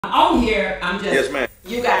On here, I'm just, Yes, ma'am.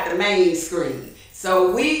 you got the main screen.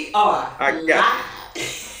 So we are I got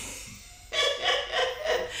live.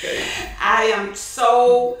 okay. I am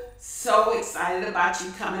so excited about you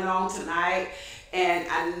coming on tonight. And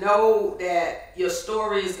I know that your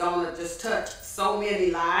story is going to just touch so many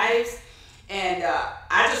lives. And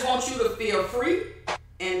I just want you to feel free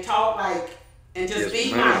and talk like, and just Yes,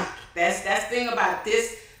 be Mike. ma'am. That's the thing about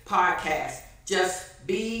this podcast. Just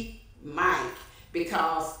be Mike.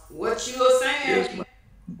 Because what you're Yes, saying, ma'am.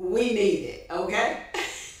 we need it, okay?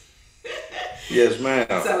 Yes, ma'am.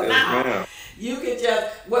 So Yes, now ma'am. you could just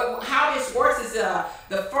how this works is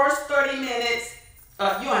the first 30 minutes.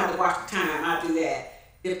 You don't have to watch the time. I do that.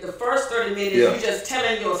 If the first 30 minutes Yeah. you just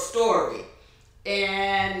telling your story,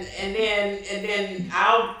 and then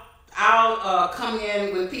I'll come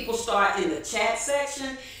in when people start in the chat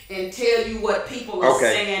section and tell you what people are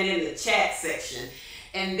Okay. saying in the chat section,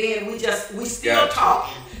 and then we still Gotcha.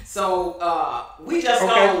 talking. So we just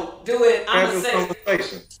Okay. gonna do it. Have this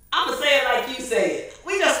conversation. I'm gonna say it like you say it.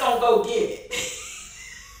 We just gonna go get it.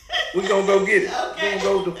 We're gonna go get it. Okay. We're gonna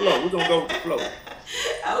go with the flow. We're gonna go with the flow.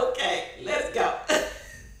 Okay, let's go.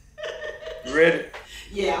 You ready?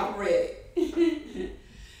 Yeah, I'm ready.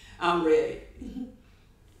 I'm ready.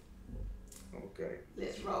 Okay.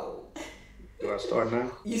 Let's roll. Do I start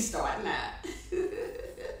now? You start now.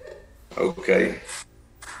 Okay.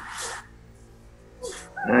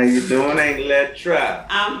 How you doing? Ain't let try.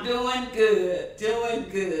 I'm doing good. Doing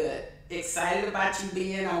good. Excited about you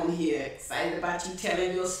being on here. Excited about you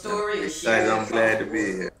telling your story and sharing. I'm glad to be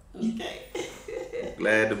here. Okay.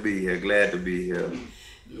 Glad to be here. Glad to be here.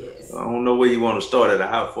 Yes. I don't know where you want to start at or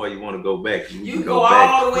how far you want to go back. You can go back.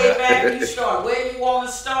 all the way back. You start where you want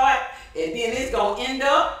to start, and then it's gonna end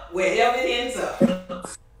up wherever it ends up.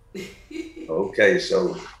 Okay,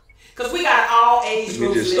 so Cause we got all age let me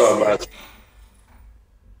groups just start listening.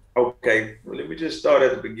 okay, well, let me just start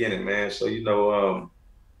at the beginning, man. So,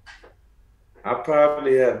 I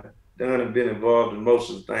probably have done and been involved in most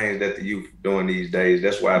of the things that the youth are doing these days.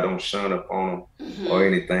 That's why I don't shun up on them or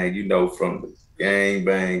anything, from the gang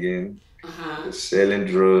banging, the selling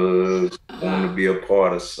drugs, wanting to be a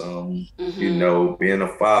part of some, being a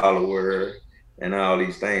follower and all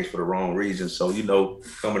these things for the wrong reasons. So,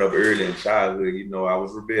 coming up early in childhood, I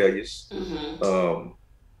was rebellious.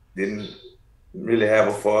 Didn't really have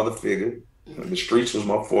a father figure. The streets was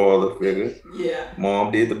my father figure. Yeah.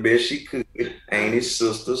 Mom did the best she could. Aunties,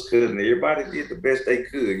 sisters, cousins, everybody did the best they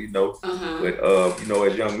could. But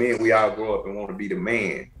as young men, we all grow up and want to be the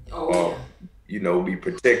man, or be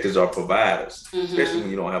protectors or providers, especially when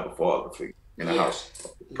you don't have a father figure in the house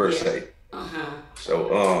per se.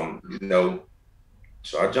 So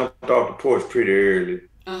so I jumped off the porch pretty early.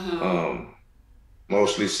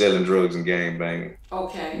 Mostly selling drugs and gang banging.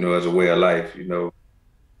 Okay. As a way of life.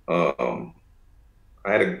 Um,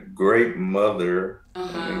 I had a great mother.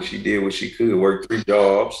 I mean, she did what she could, worked 3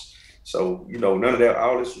 jobs. So, none of that,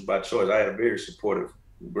 all this was by choice. I had a very supportive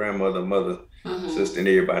grandmother, mother, sister, and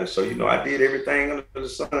everybody. So, I did everything under the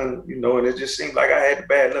sun, and it just seemed like I had the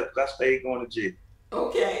bad luck because I stayed going to jail.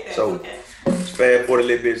 Okay. So, fast forward a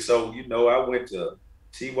little bit. So, I went to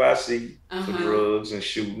TYC for drugs and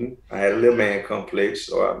shooting. I had a little man complex.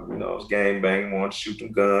 So, I was gang banging, wanted to shoot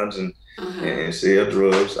them guns and sell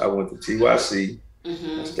drugs. I went to TYC.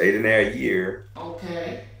 I stayed in there a year.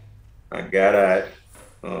 Okay. I got out.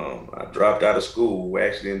 I dropped out of school.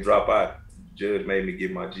 Actually didn't drop out. The judge made me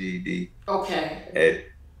get my GED. Okay. At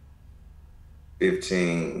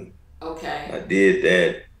 15. Okay. I did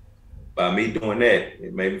that. By me doing that,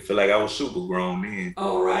 it made me feel like I was super grown then.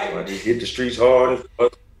 All right. So I just hit the streets hard and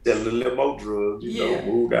selling a little more drugs.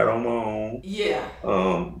 Moved out on my own. Yeah.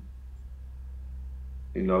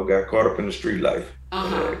 Got caught up in the street life.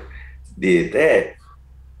 Did that.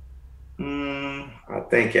 I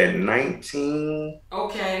think at 19.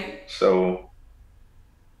 Okay. So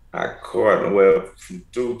I caught, from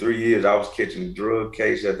 2-3 years, I was catching drug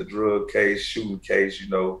case after drug case, shooting case,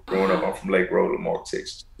 growing up. I'm from Lake Road, Lamar,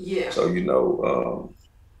 Texas. Yeah. So,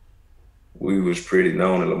 we was pretty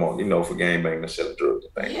known in Lamar, for gang banging and selling drugs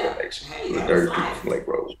and things of that nature. Hey, The dirty people from Lake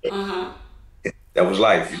Road. That was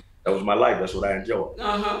life. That was my life. That's what I enjoyed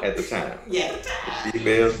at the time. Yeah. The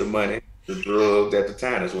females, the money, the drugs at the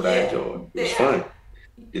time. That's what I enjoyed. It was fun.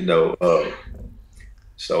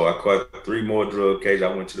 So I caught 3 more drug cases.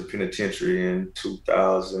 I went to the penitentiary in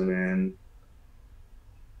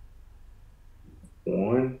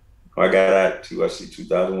 2001. I got out to,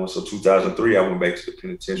 2001. So 2003, I went back to the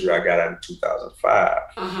penitentiary. I got out in 2005.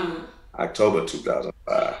 October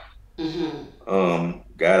 2005.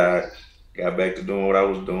 Got out, got back to doing what I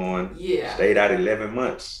was doing. Yeah. Stayed out 11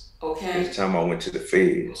 months. Okay. This time I went to the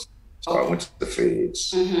feds. So I Okay. went to the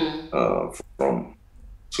feds Mm-hmm. from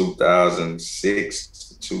 2006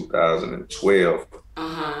 to 2012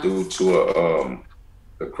 Uh-huh. due to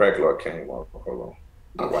the crack law came up. Hold on.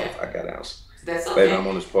 My Okay. wife, I got to answer. That's Baby, okay. I'm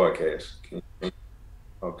on this podcast.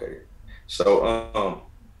 Okay. So,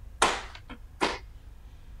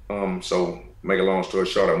 so make a long story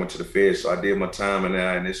short, I went to the feds. So I did my time in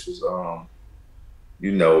there, and this was,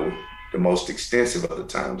 you know, the most extensive of the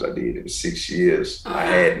times I did. It was 6 years. I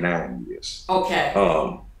Uh-huh. had 9 years. Okay.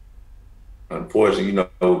 Unfortunately,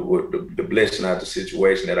 with the blessing out the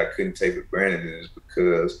situation that I couldn't take for granted is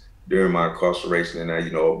because during my incarceration,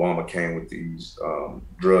 and Obama came with these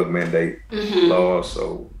drug mandate laws.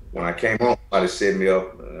 So when I came home, somebody set me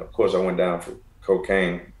up. Of course, I went down for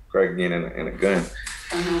cocaine, crack again, and a gun.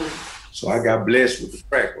 So I got blessed with the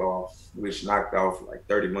crack law, which knocked off like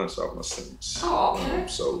 30 months off my sentence. Oh, okay.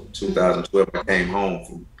 So 2012, I came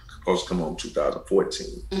home supposed to come home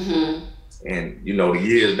 2014. And, the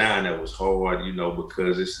years down there was hard,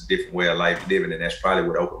 because it's a different way of life living. And that's probably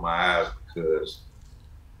what opened my eyes, because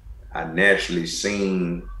I naturally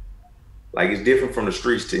seen, like, it's different from the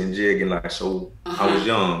streets to in jail. Like, so I was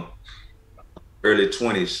young, early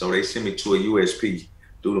 20s. So they sent me to a USP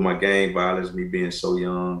due to my gang violence, me being so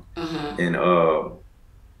young, and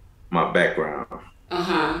my background.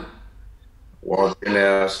 Walked in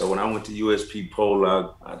there. So when I went to USP Pole,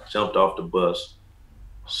 I jumped off the bus.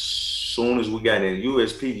 Soon as we got in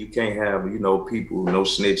USP, you can't have, people, no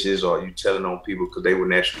snitches, or you telling on people, because they would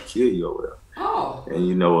naturally kill you over there. Oh.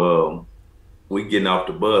 And, we getting off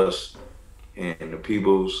the bus, and the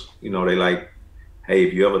people's, they like, hey,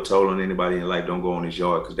 if you ever told on anybody in life, don't go on this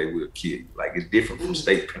yard because they will kill you. Like, it's different from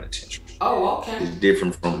state penitentiary. Oh, okay. It's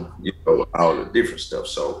different from, all the different stuff.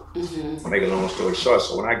 So, make a long story short,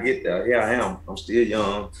 so when I get there, here I am. I'm still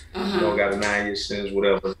young, got a 9-year sentence,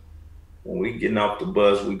 whatever. When we getting off the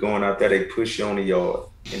bus, we going out there, they push you on the yard.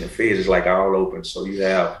 And the feds is like all open. So you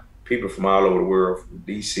have people from all over the world, from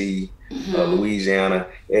DC, Louisiana,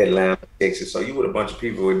 Atlanta, Texas. So you with a bunch of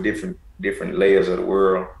people with different layers of the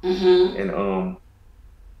world. And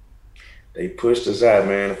they pushed us out,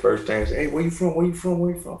 man. The first thing is, hey, where you from? Where you from?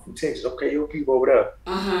 Where you from? From Texas. Okay, your people over there.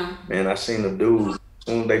 Man, I seen the dudes. As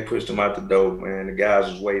soon as they pushed him out the door, man, the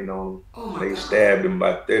guys was waiting on him. They stabbed him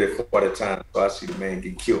about 30, 40 times. So I see the man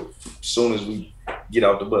get killed. As soon as we get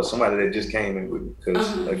off the bus, somebody that just came in with me,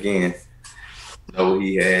 because again,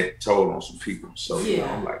 he had told on some people. So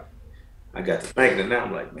I'm like, I got to thinking, and now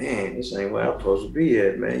I'm like, man, this ain't where I'm supposed to be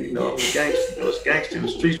at, man. I'm a gangster. It's gangster in the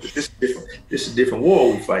streets, but this is different. This is a different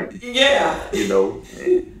war we fighting. Yeah.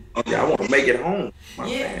 I want to make it home, my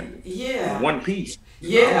family. Yeah. In one piece. I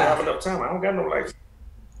don't have enough time. I don't got no life.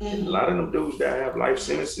 A lot of them dudes that have life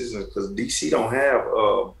sentences, because DC don't have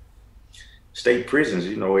state prisons.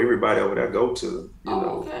 Everybody over there go to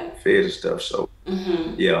feds and stuff. So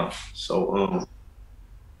yeah. So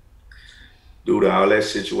due to all that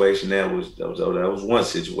situation, that was one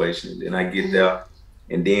situation. And then I get there,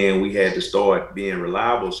 and then we had to start being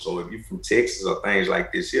reliable. So if you're from Texas or things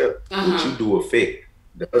like this here, what you do affect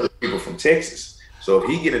the other people from Texas. So if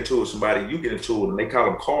he get into it with somebody, you get into it, and they call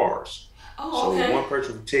them cars. So if one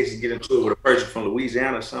person from Texas get into it with a person from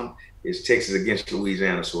Louisiana or something, it's Texas against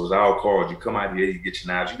Louisiana. So it's all cars. You come out here, you get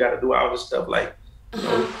your knives. You got to do all this stuff. Like,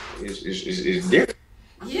 it's different.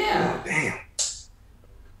 Yeah. Damn.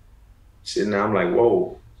 Sitting there, I'm like,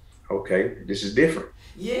 whoa, okay, this is different.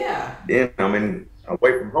 Yeah. Then I'm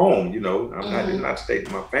away from home, I'm not staying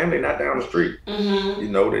with my family, not down the street.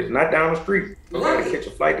 There's not down the street. I gotta catch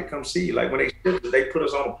a flight to come see you. Like when they put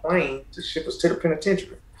us on a plane to ship us to the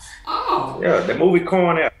penitentiary. Oh. Yeah, the movie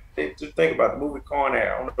Con Air. Just think about the movie Con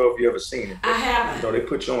Air. I don't know if you ever seen it. I haven't. They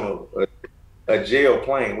put you on a jail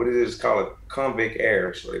plane. What it is called a convict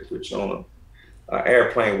air. So they put you on an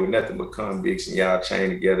airplane with nothing but convicts, and y'all chain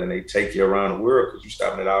together, and they take you around the world because you're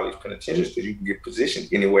stopping at all these penitentiaries because you can get positioned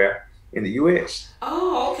anywhere in the U.S.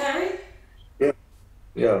 Oh, okay.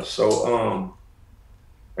 Yeah. So,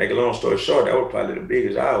 make a long story short, that was probably the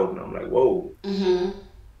biggest eye opener. I'm like, whoa.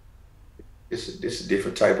 This is a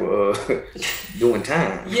different type of doing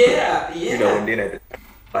time. Yeah. And then at the time,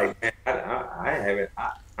 like, man, I haven't.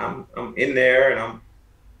 I'm in there, and I'm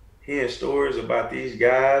hearing stories about these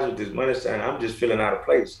guys with this money, and I'm just feeling out of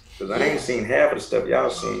place because I ain't seen half of the stuff y'all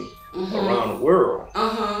seen around the world.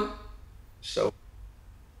 So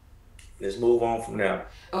let's move on from there.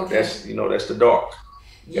 Okay. That's that's the dark.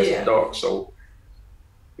 That's the dark. So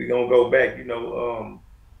we're gonna go back.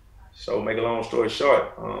 So make a long story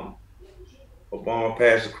short, Obama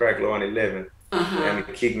passed the crack law in 11. And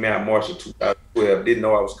he kicked me out March of 2012. Didn't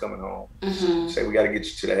know I was coming home. Said, we got to get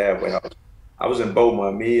you to the halfway house. I was in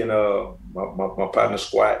Beaumont, me and my partner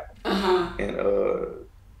Squat and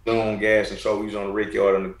Loon Gas, and so we was on the rig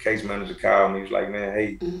yard, and the case manager called me. He was like, "Man,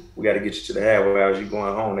 hey, we got to get you to the halfway house. You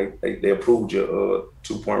going home? They approved your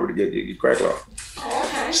 2 point to get your crack off."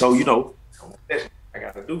 Okay. So I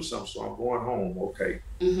got to do something, so I'm going home. Okay.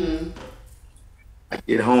 I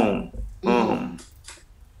get home.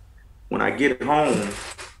 When I get home,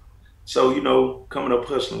 so coming up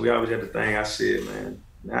hustling, we always had the thing. I said, man,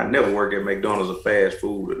 I never worked at McDonald's or fast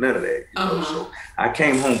food or none of that. So I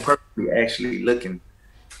came home perfectly, actually looking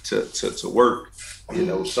to work,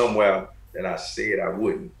 somewhere that I said I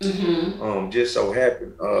wouldn't. Just so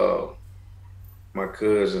happened, my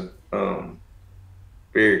cousin,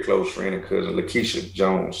 very close friend and cousin, Lakeisha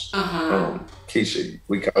Jones. Keisha,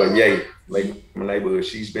 we call her Ye, like my neighborhood.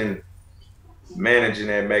 She's been managing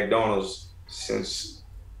at McDonald's since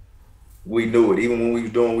we knew it. Even when we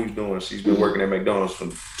was doing. She's been working at McDonald's for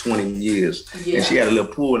 20 years. Yeah. And she had a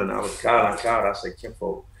little pool, and I was calling. I said,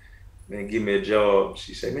 Kimfo, man, give me a job.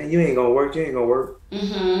 She said, man, you ain't gonna work.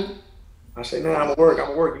 I said, no, I'm gonna work. I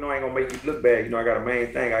ain't gonna make you look bad. I got a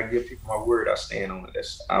main thing. I give people my word. I stand on it.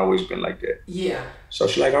 I always been like that. Yeah. So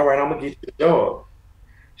she's like, all right, I'm gonna get you a job.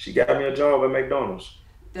 She got me a job at McDonald's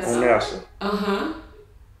on NASA.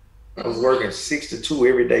 I was working 6 to 2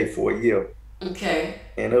 every day for a year. Okay.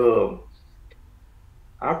 And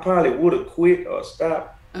I probably would have quit or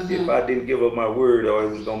stopped if I didn't give up my word or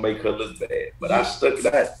it was gonna make her look bad. But I stuck it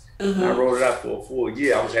out. And I wrote it out for a full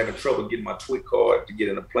year. I was having trouble getting my TWIC card to get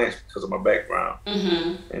in the plants because of my background.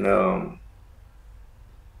 And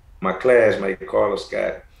my classmate, Carla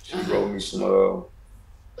Scott, she wrote me some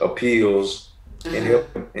appeals and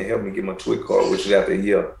helped me get my TWIC card, which was after a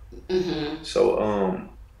year. So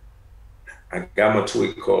I got my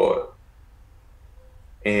TWIC card.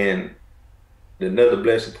 And another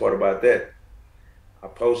blessing part about that, I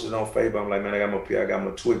posted on Facebook. I'm like, man, I got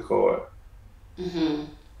my TWIC card.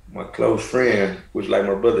 My close friend, which like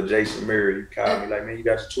my brother Jason Murray, he called me like, man, you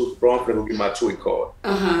got your TWIC, bro? I'm gonna go get my TWIC card.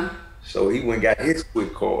 So he went and got his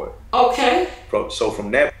TWIC card. Okay. So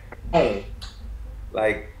from that home,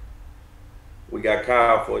 like, we got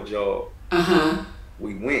called for a job.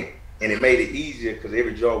 We went, and it made it easier because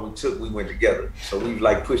every job we took, we went together. So we was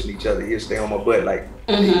like pushing each other. Here, stay on my butt. Like,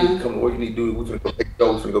 hey, you need to come to work. You need to do it. We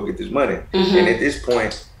finna go get this money. And at this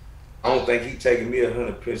point, I don't think he taking me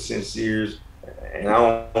 100% serious, and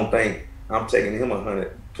I don't think I'm taking him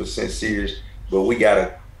 100% serious. But we got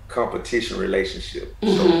a competition relationship.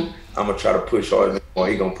 So I'm gonna try to push harder, or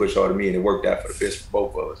he gonna push harder than me, and it worked out for the best for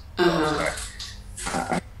both of us.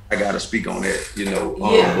 So I gotta speak on that,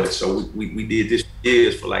 But so we did this for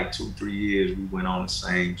years, for like 2-3 years. We went on the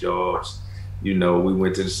same jobs, we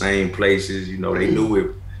went to the same places. They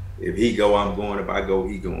knew if he go, I'm going. If I go,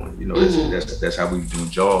 he going. That's how we do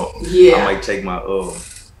jobs. Yeah. I might take my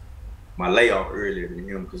my layoff earlier than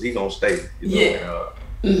him because he gonna stay.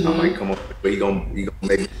 And, I might come up, but he gonna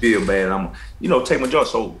make me feel bad. I'm take my job.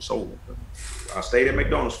 So I stayed at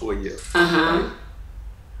McDonald's for a year. Right?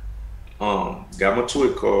 Got my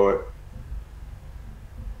TWIC card.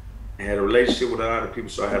 I had a relationship with a lot of people,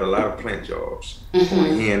 so I had a lot of plant jobs.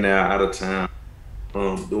 Going here and there, out of town,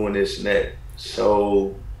 doing this and that.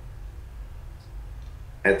 So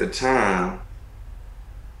at the time,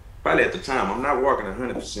 I'm not working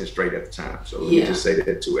 100% straight at the time. So let me just say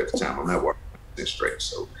that too. At the time, I'm not working 100% straight.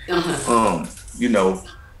 So,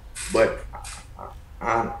 but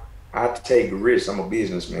I take risks. I'm a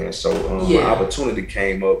businessman, so an opportunity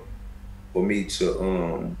came up for me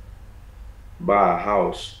to buy a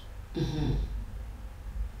house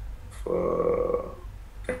for,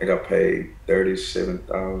 I think I paid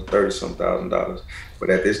 $30-some thousand. But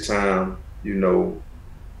at this time,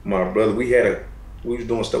 my brother, we was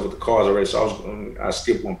doing stuff with the cars already. So I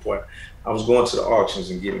skipped one point. I was going to the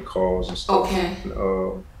auctions and getting cars and stuff. Okay.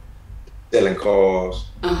 And, selling cars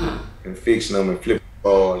and fixing them and flipping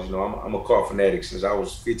cars. I'm a car fanatic. Since I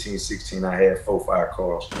was 15, 16, I had 4-5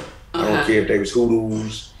 cars. I don't care if they was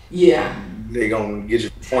hoodoos. Yeah. They gonna get you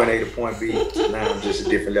from point A to point B. Now I'm just a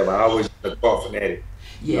different level. I always been a car fanatic.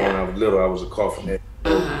 Yeah. When I was little, I was a car fanatic.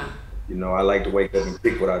 I like to wake up and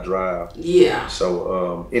pick what I drive. Yeah.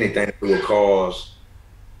 So anything to do with cars,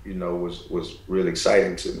 was really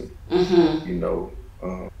exciting to me.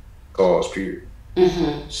 Cars, period.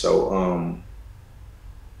 So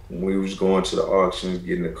we was going to the auctions,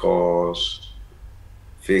 getting the cars,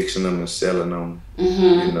 fixing them and selling them.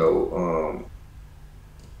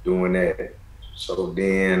 Doing that. So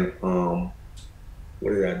then, what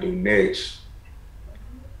did I do next?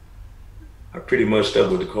 I pretty much stuck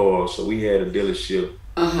with the cars. So we had a dealership,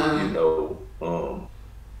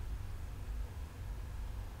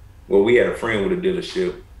 well, we had a friend with a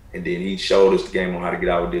dealership, and then he showed us the game on how to get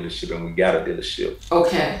our dealership, and we got a dealership.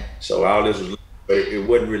 Okay. So all this was, but it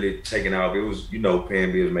wasn't really taking off. It was,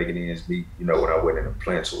 paying bills, making ends meet, when I went in the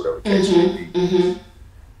plants or whatever the case may be. Mm-hmm.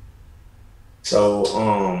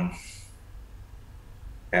 So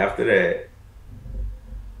after that,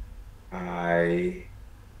 I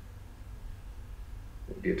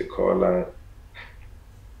did the car lot.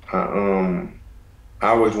 I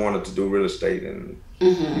always wanted to do real estate and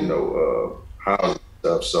housing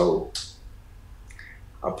stuff. So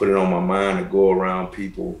I put it on my mind to go around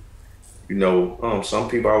people. Some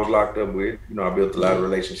people I was locked up with. I built a lot of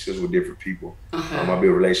relationships with different people. I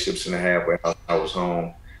built relationships in the halfway house. I was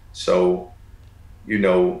home. So,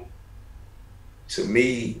 to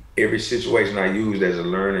me, every situation I used as a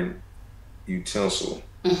learning utensil.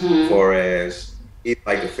 As far as it's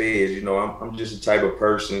like the feds, I'm just the type of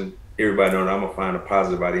person. Everybody knows I'm gonna find a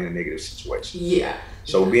positive out of any negative situation. Yeah.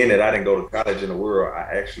 So being that I didn't go to college in the world,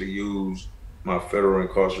 I actually used my federal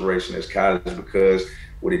incarceration as college, because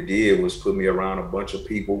what it did was put me around a bunch of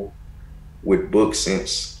people with book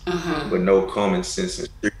sense, but no common sense and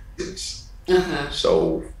street sense.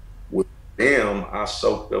 So with them, I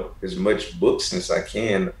soaked up as much book sense I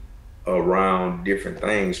can around different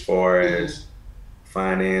things, as far as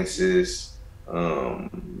finances,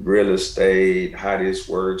 real estate, how this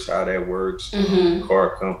works, how that works,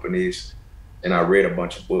 car companies. And I read a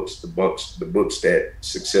bunch of books, the books that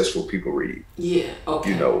successful people read. Yeah.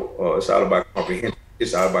 Okay. It's all about comprehension.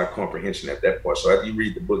 It's all about comprehension at that point. So after you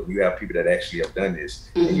read the book, you have people that actually have done this,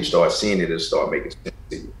 and you start seeing it and start making sense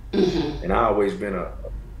to you. And I always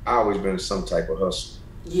been some type of hustle.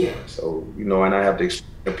 Yeah. So and I have to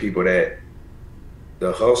explain to people that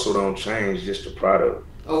the hustle don't change, just the product.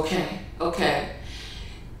 Okay.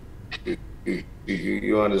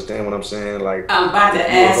 You understand what I'm saying? Like, I'm about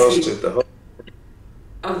to ask you.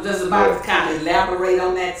 I'm just about to kind of elaborate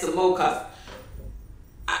on that some more, because,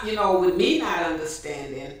 with me not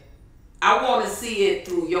understanding, I want to see it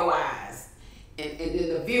through your eyes and then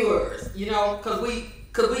the viewers, because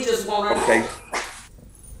we just want to know.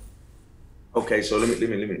 Okay, so let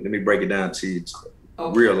me break it down to you,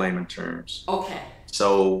 real layman terms. Okay.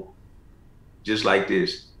 So, just like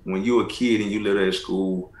this, when you were a kid and you lived at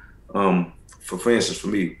school, for instance, for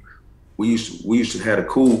me, we used to have the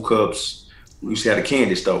cool cups. We used to have a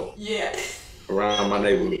candy store. Yeah. Around my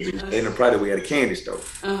neighborhood. In the project, we had a candy store.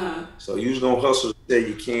 So you was gonna hustle to sell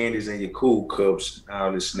your candies and your cool cups and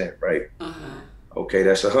all this and that, right? Okay,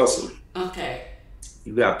 that's a hustle. Okay.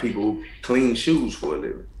 You got people who clean shoes for a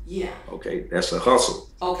living. Yeah. Okay, that's a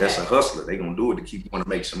hustle. Okay. That's a hustler. They gonna do it to want to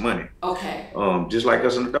make some money. Okay. Just like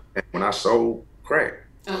us in the dark, when I sold crack,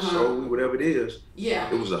 sold whatever it is. Yeah.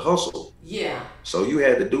 It was a hustle. Yeah. So you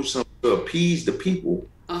had to do something to appease the people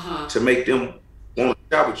to make them want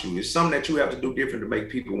to shop with you. It's something that you have to do different to make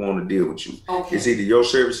people want to deal with you. Okay. It's either your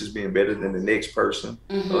service is being better than the next person,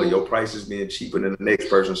 or your price is being cheaper than the next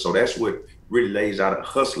person. So that's what really lays out a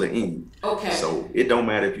hustler in you. Okay. So it don't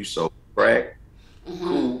matter if you sold crack,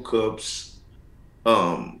 cool cups,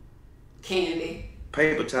 candy,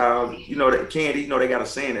 paper towels, that candy, they got a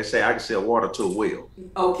saying that say I can sell water to a well.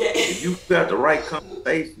 Okay. If you got the right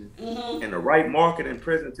conversation and the right marketing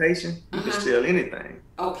presentation, you can sell anything.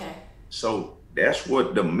 Okay. So that's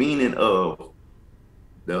what the meaning of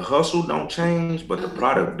the hustle don't change, but the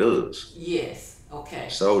product does. Yes. Okay.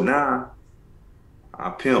 So now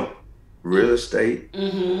I pimp real estate.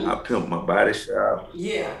 I pimp my body shop.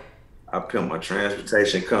 Yeah. I pimp my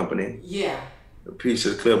transportation company. Yeah. The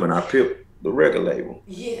Pizza Club, and I pimp the record label.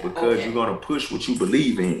 Yeah. Because you're gonna push what you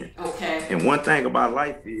believe in. Okay. And one thing about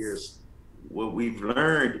life is, what we've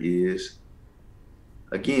learned is,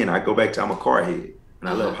 again, I go back to I'm a car head. And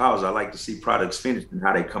I love houses. I like to see products finished and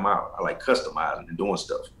how they come out. I like customizing and doing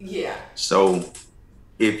stuff. Yeah. So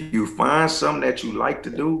if you find something that you like to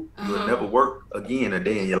do, you'll never work again a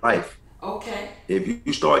day in your life. Okay. If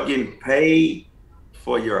you start getting paid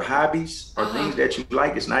for your hobbies or things that you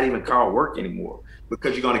like, it's not even called work anymore,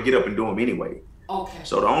 because you're gonna get up and do them anyway. Okay.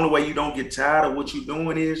 So the only way you don't get tired of what you're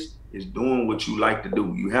doing is doing what you like to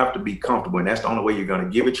do. You have to be comfortable, and that's the only way you're gonna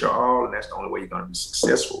give it your all, and that's the only way you're gonna be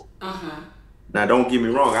successful. Now, don't get me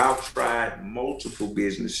wrong. I've tried multiple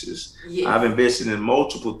businesses. Yeah. I've invested in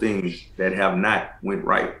multiple things that have not went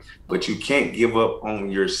right. But you can't give up on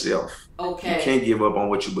yourself. Okay. You can't give up on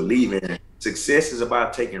what you believe in. Success is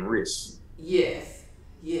about taking risks. Yes.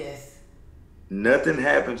 Yes. Nothing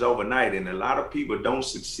happens overnight, and a lot of people don't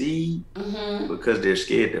succeed because they're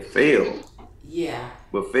scared to fail. Yeah.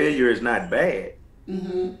 But failure is not bad.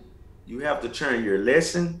 You have to turn your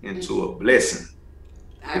lesson into a blessing.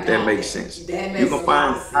 If that makes sense. That makes you can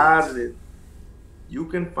find positive. you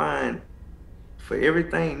can find for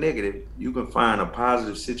everything negative, you can find a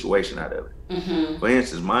positive situation out of it. Mm-hmm. For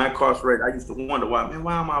instance, my incarceration, I used to wonder why am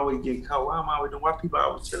I always getting caught? Why am I always doing? Why people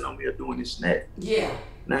always telling me or doing this and that? Yeah.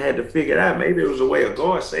 And I had to figure it out. Maybe it was a way of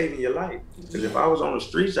God saving your life. Because if I was on the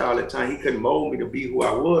streets all the time, He couldn't mold me to be who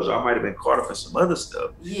I was. Or I might have been caught up in some other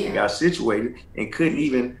stuff and got situated and couldn't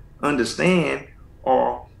even understand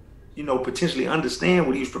or, potentially understand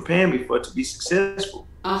what He was preparing me for to be successful.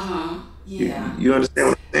 Yeah. You understand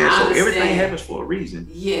what I'm saying? So understand. Everything happens for a reason.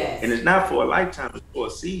 Yes. And it's not for a lifetime, it's for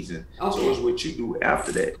a season. Okay. So it's what you do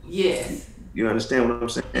after that. Yes. You understand what I'm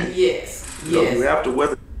saying? Yes. You have to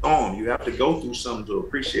weather the storm. You have to go through something to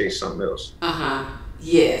appreciate something else.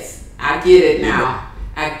 Yes. I get it now.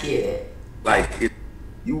 I get it. Like, if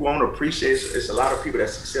you won't appreciate it's a lot of people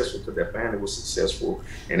that's successful because their family was successful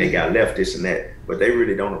and they got left this and that, but they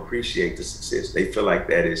really don't appreciate the success. They feel like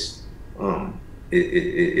that is what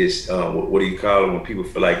do you call it when people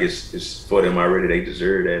feel like it's for them already, they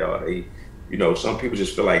deserve that, or they, some people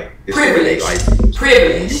just feel like it's privilege.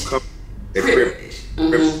 Privilege. Privilege.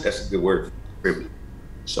 That's a good word. Privilege.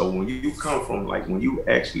 So when you come from, like, when you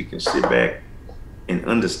actually can sit back and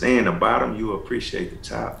understand the bottom, you appreciate the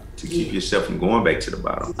top to keep yourself from going back to the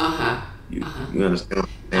bottom. You understand what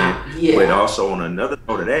I'm saying? But also on another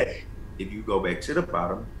note of that, if you go back to the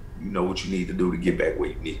bottom, you know what you need to do to get back where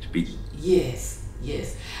you need to be. Yes.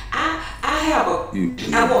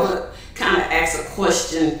 I want to kind of ask a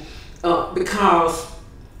question because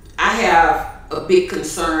I have a big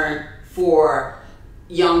concern for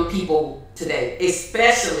young people today,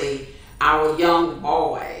 especially our young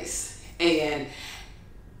boys. And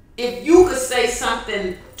if you could say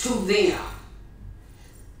something to them,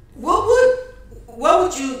 what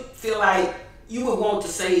would you feel like you would want to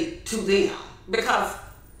say to them? Because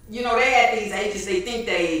they at these ages, they think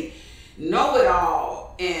they know it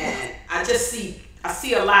all, and I see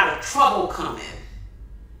a lot of trouble coming,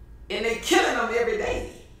 and they're killing them every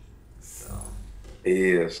day. So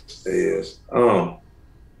yes.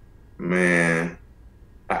 Man,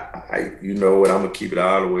 I you know what? I'm gonna keep it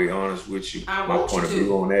all the way honest with you. My point of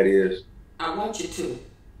view on that is, I want you to.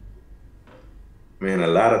 Man, a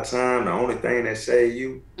lot of time, the only thing that save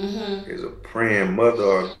you is a praying mother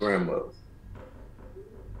or a grandmother.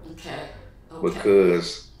 Okay.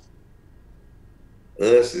 Because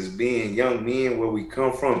us as being young men, where we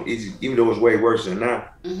come from, even though it's way worse than now,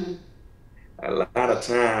 a lot of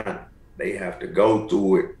time they have to go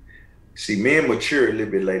through it. See, men mature a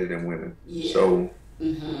little bit later than women. Yeah. So,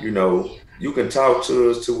 you can talk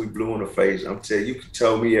to us till we blue in the face. I'm telling you, can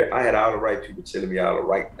tell me, I had all the right people telling me all the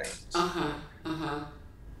right things.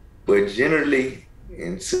 But generally,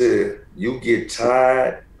 until you get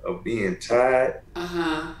tired of being tired,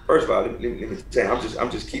 first of all, let me tell you,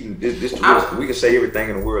 I'm just keeping this we can say everything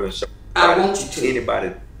in the world and show I want you to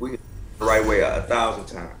anybody we can the right way 1,000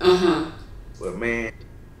 times. But man,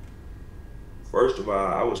 first of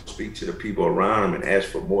all, I would speak to the people around them and ask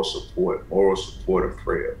for more support, moral support and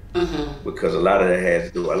prayer. Because a lot of that has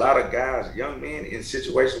to do. A lot of guys, young men, in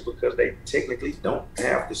situations because they technically don't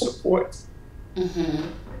have the support.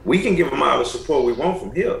 We can give them all the support we want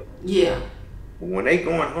from here. Yeah. But when they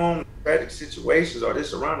going home in tragic situations or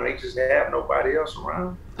this around, they just have nobody else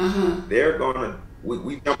around. They're gonna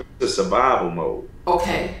we jump into survival mode.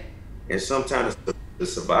 Okay. And sometimes the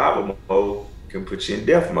survival mode can put you in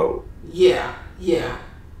death mode. Yeah.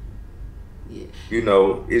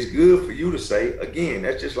 It's good for you to say, again,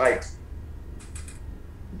 that's just like,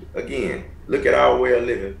 again, look at our way of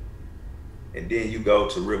living, and then you go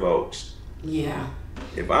to River Oaks. Yeah.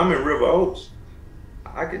 If I'm in River Oaks,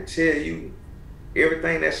 I can tell you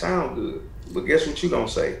everything that sounds good. But guess what you're going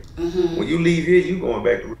to say? When you leave here, you going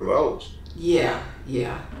back to River Oaks. Yeah.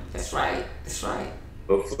 That's right.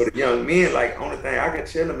 But for the young men, like, only thing I can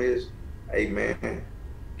tell them is, hey, man,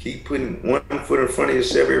 keep putting one foot in front of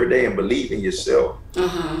yourself every day and believe in yourself.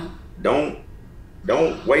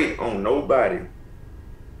 Don't wait on nobody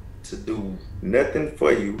to do nothing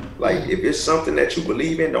for you. Like, if it's something that you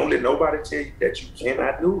believe in, don't let nobody tell you that you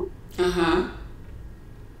cannot do it.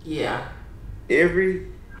 Yeah. Every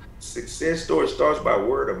success story starts by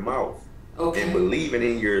word of mouth. Okay. And believing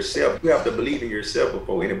in yourself. You have to believe in yourself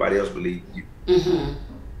before anybody else believes in you.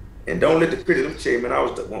 And don't let the critics, let me tell you, man, I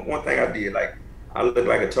was one thing I did, like, I look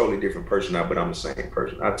like a totally different person now, but I'm the same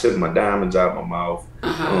person. I took my diamonds out my mouth.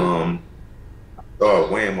 I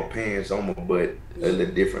started wearing my pants on my butt a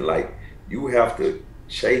little different. Like, you have to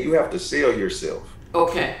sell yourself.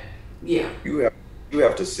 Okay. Yeah. You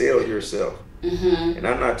have to sell yourself. And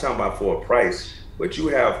I'm not talking about for a price, but you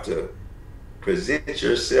have to present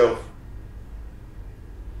yourself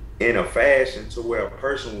in a fashion to where a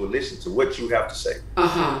person will listen to what you have to say.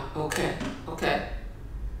 Okay. Okay.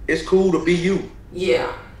 It's cool to be you.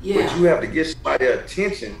 Yeah. Yeah. But you have to get somebody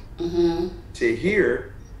attention to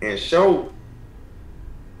hear and show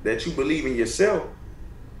that you believe in yourself,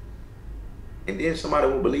 and then somebody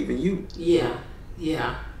will believe in you. Yeah.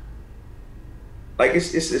 Yeah. Like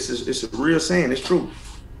it's a real saying. It's true.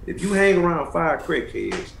 If you hang around 5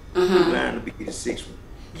 crackheads, you're bound to be the 6th one.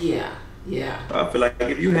 Yeah. Yeah. I feel like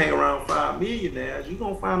if you hang around 5 millionaires, you're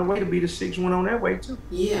gonna find a way to be the 6th one on that way too.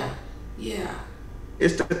 Yeah. Yeah.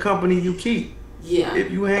 It's the company you keep. Yeah.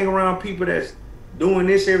 If you hang around people that's doing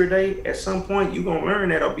this every day, at some point you're gonna learn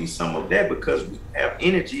that'll be some of that, because we have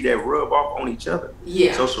energy that rub off on each other.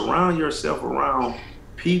 Yeah. So surround yourself around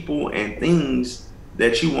people and things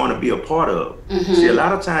that you want to be a part of. See, a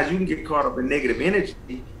lot of times you can get caught up in negative energy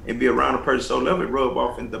and be around a person so lovely, rub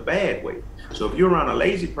off in the bad way. So if you're around a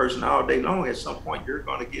lazy person all day long, at some point you're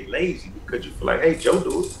gonna get lazy because you feel like, hey, Joe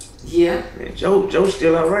do it. Yeah. Man, Joe's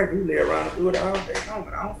still all right. He lay around and do it all day long,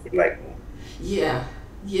 but I don't feel like doing it. Yeah.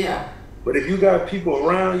 Yeah. But if you got people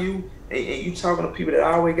around you and you talking to people that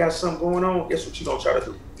always got something going on, guess what you're gonna try to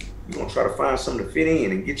do? You're gonna try to find something to fit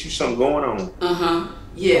in and get you something going on.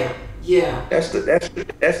 Yeah. Yeah. That's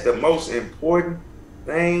the most important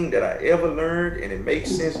thing that I ever learned, and it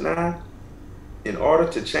makes sense now. In order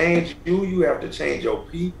to change you, you have to change your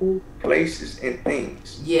people, places, and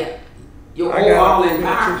things. Yeah. Your overall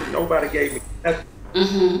environment. Nobody gave me nothing.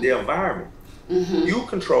 The environment. You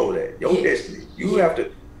control that. Your destiny. You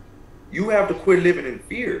have to quit living in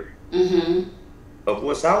fear of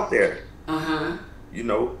what's out there. You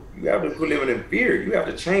know, you have to quit living in fear. You have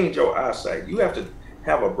to change your eyesight. You have to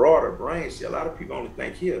have a broader brain. See, a lot of people only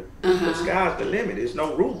think here. The sky's the limit. There's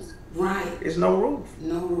no roof. Right. There's no roof.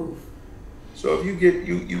 No roof. So if you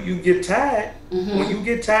get tired, when you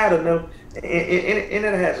get tired enough, and it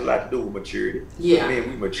has a lot to do with maturity. Yeah. I mean,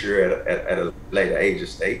 we mature at a later age of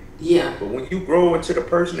state. Yeah. But when you grow into the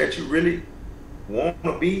person that you really want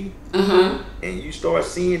to be, and you start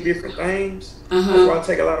seeing different things, that's why I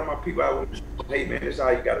take a lot of my people out with, hey man, this is how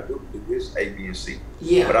you got to do this, A, B, and C.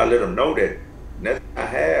 Yeah. But I let them know that nothing I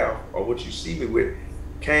have or what you see me with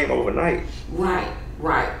came overnight. Right.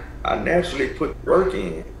 Right. I naturally put work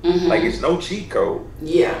in. Like it's no cheat code.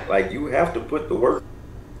 Yeah. Like you have to put the work.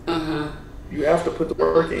 You have to put the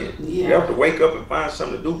work in. Yeah. You have to wake up and find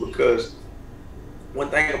something to do, because one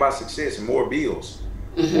thing about success is more bills.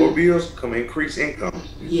 More bills come increase income.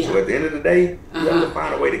 Yeah. So at the end of the day, you have to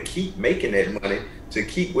find a way to keep making that money to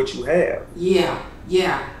keep what you have. Yeah.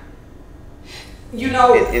 Yeah. You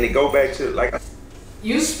know, and it go back to like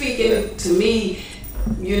you speaking to me,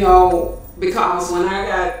 you know, because when I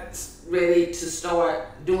got ready to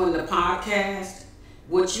start doing the podcast,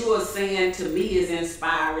 what you are saying to me is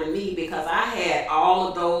inspiring me, because I had all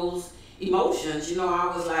of those emotions. You know, I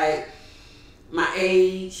was like, my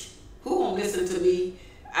age, who gonna listen to me?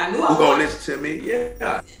 I knew who gonna listen to me?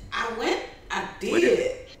 Yeah. I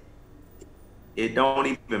did. It don't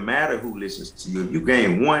even matter who listens to you. If you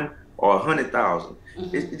gain 1 or 100,000,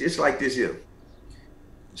 it's just like this here.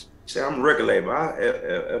 Say I'm a record label.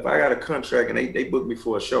 If I got a contract and they book me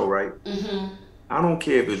for a show, right? I don't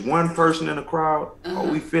care if it's one person in the crowd or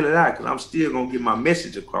we fill it out, because I'm still gonna get my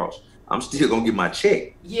message across. I'm still gonna get my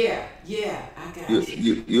check. Yeah, I got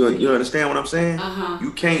you. You understand what I'm saying?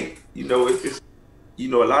 You can't, you know, it's you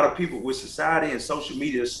know, a lot of people with society and social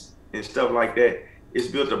media and stuff like that, it's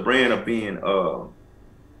built a brand of being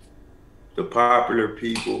the popular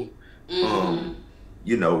people,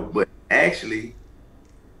 you know, but actually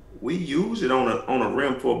we use it on a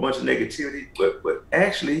rim for a bunch of negativity, but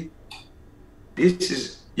actually this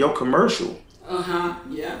is your commercial.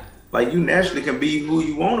 Yeah. Like you naturally can be who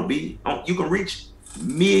you want to be. You can reach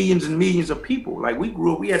millions and millions of people. Like we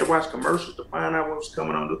grew up, we had to watch commercials to find out what was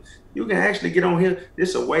coming on. You can actually get on here.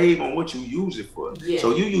 This a wave on what you use it for. Yeah.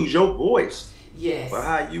 So you use your voice. Yes. For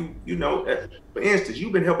how you know. For instance,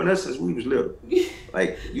 you've been helping us since we was little.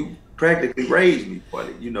 Like you practically raised me,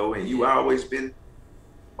 buddy. You know, and you always been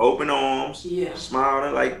open arms,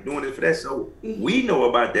 smiling, like doing it for that. So we know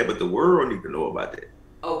about that, but the world need to know about that.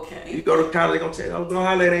 Okay. You go to college, they're gonna tell you, oh, don't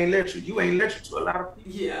holler, it ain't lecture. You ain't lecture to a lot of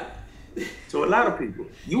people. Yeah. To a lot of people.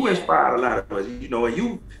 You inspired a lot of us, you know, and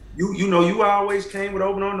you know, you always came with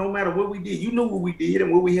open arms no matter what we did. You knew what we did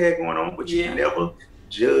and what we had going on, but you never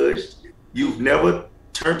judged. You've never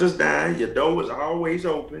turned us down. Your door was always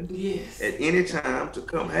open. Yes. At any time to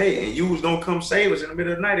come, hey, and you was gonna come save us in the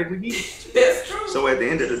middle of the night if we needed to. That's true. So at the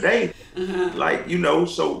end of the day, like, you know,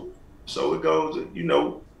 so it goes, you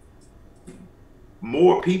know,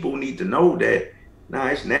 more people need to know that now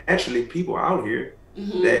it's naturally people out here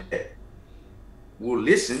will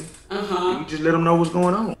listen. Uh-huh. You just let them know what's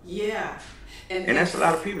going on. Yeah. And that's a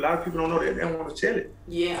lot of people. A lot of people don't know that. They don't want to tell it.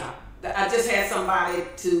 Yeah. I just had somebody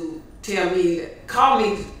to call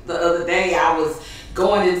me the other day. I was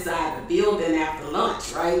going inside the building after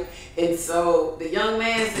lunch, right? And so the young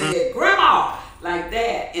man said, "Grandma," like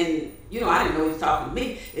that. And, I didn't know he was talking to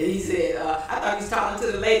me. And he said, I thought he was talking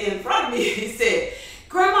to the lady in front of me. He said,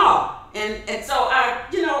 "Grandma." And so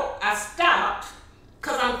I stopped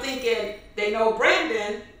because I'm thinking they know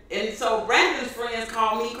Brandon. And so Brandon's friends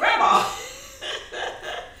call me Grandma.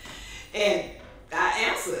 And I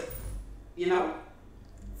answered,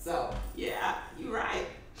 So, yeah, you're right.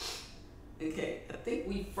 Okay, I think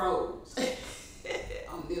we froze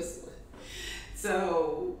on this one.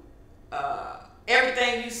 So,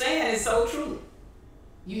 everything you're saying is so true.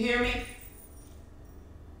 You hear me?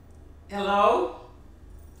 Hello?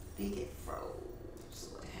 I think it froze.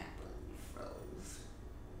 What happened? It froze.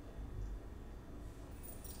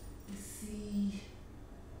 Let's see.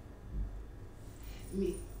 Let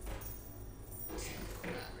me pull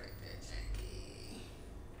out right there, Jackie.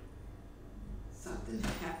 Something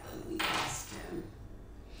happened. We lost him.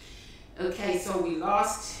 Okay, so we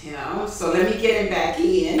lost him. So let me get him back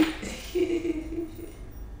in. How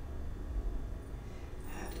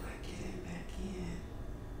do I get him back in?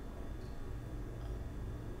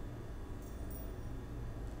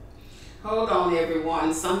 Hold on,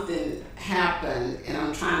 everyone. Something happened, and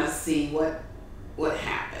I'm trying to see what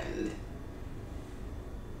happened.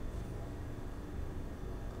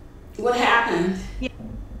 What happened? Yeah.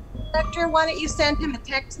 Doctor, why don't you send him a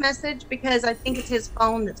text message, because I think it's his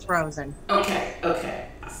phone that's frozen. Okay.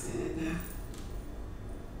 I'll send it now.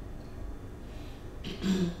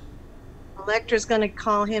 Electra's going to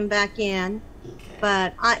call him back in. Okay.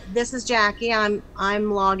 But this is Jackie. I'm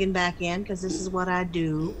logging back in because this is what I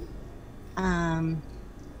do. And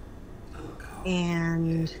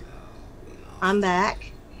I'm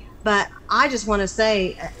back. But I just want to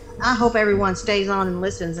say, I hope everyone stays on and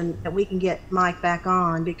listens, and that we can get Mike back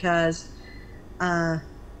on, because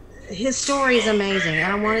his story is amazing.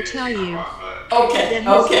 And I want to tell you. Okay.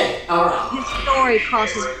 All right. His story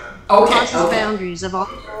crosses boundaries of all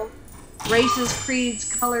races, creeds,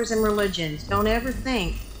 colors, and religions. Don't ever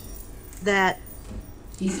think that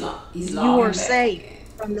he's you are safe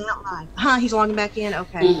from that life. He's logging back in.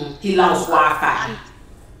 Okay. Mm-hmm. He lost Wi-Fi.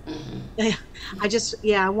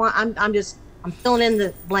 I'm filling in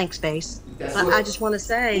the blank space. I just want to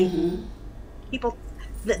say, people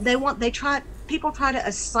try to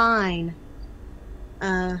assign,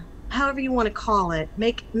 however you want to call it,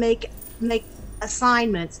 make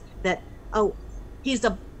assignments that, he's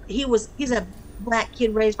a black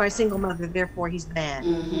kid raised by a single mother, therefore he's bad.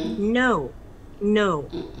 No.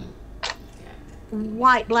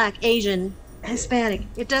 White, black, Asian, Hispanic,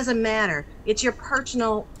 it doesn't matter. It's your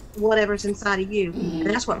personal whatever's inside of you. And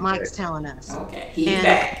that's what Mike's telling us. Okay, he's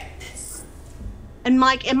back. And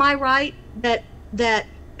Mike, am I right that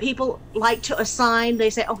people like to assign, they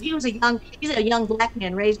say, he's a young black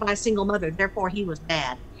man raised by a single mother, therefore he was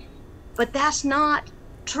bad. But that's not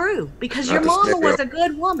true, because your mama was a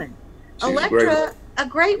good woman. Electra, a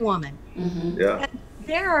great woman. Yeah. And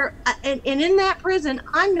there are, and in that prison,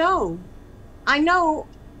 I know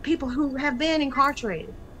people who have been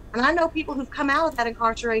incarcerated, and I know people who've come out of that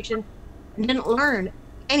incarceration and didn't learn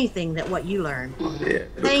anything that what you learned. Yeah,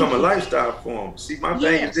 it become a lifestyle for them. See, my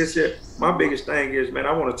thing is this here. My biggest thing is, man,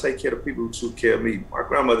 I want to take care of people who took care of me. My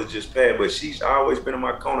grandmother just passed, but she's always been in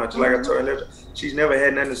my corner. Just like I told her, she's never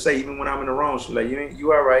had nothing to say, even when I'm in the wrong. She's like,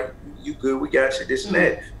 you all right? You good? We got you, this and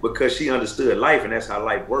that. Because she understood life, and that's how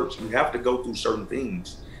life works. You have to go through certain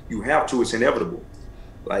things. You have to. It's inevitable.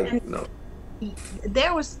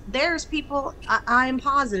 There's people, I am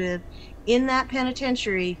positive, in that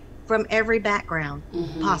penitentiary from every background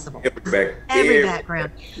possible. Every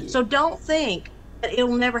background. So don't think that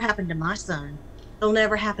it'll never happen to my son. It'll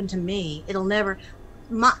never happen to me. It'll never.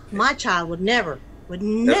 My child would never go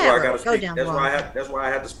down the road. That's why I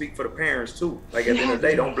have to speak for the parents too. Like at the end of the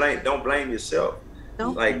day, don't blame yourself.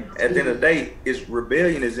 Like at the end of the day,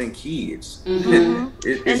 rebellion is in kids.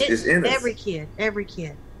 It's in us. Every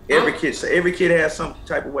kid. So every kid has some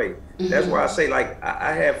type of way. That's why I say, like,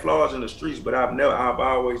 I had flaws in the streets, but I've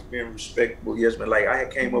always been respectable. Yes, man. Like I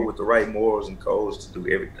came up with the right morals and codes to do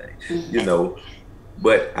everything,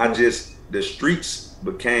 But the streets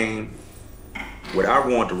became what I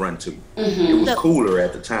wanted to run to. It was cooler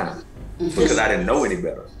at the time because I didn't know any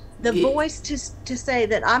better. The voice to say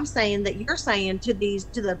that I'm saying that you're saying to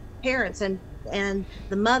the parents and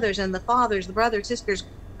the mothers and the fathers, the brothers, sisters,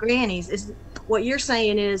 grannies, is what you're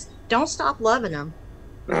saying is, don't stop loving them.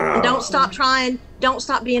 And don't stop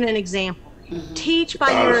being an example. Teach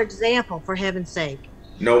by your example, for heaven's sake.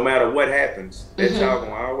 No matter what happens, that child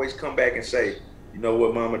gonna always come back and say, you know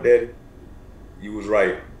what, Mama, Daddy, you was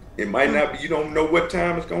right. It might not be, you don't know what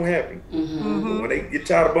time it's gonna happen. But when they get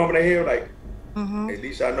tired of bumping their head, like, at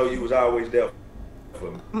least I know you was always there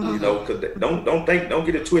for me. You know, because don't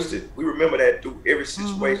get it twisted. We remember that through every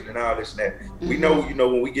situation and all this and that. We know, you know,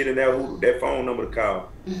 when we get in there, who that phone number to call,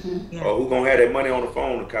 or who gonna have that money on the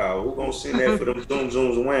phone to call, who gonna send that for them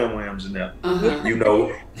zooms and whams in there. You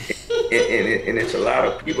know, and it's a lot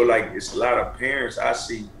of people, like, it's a lot of parents I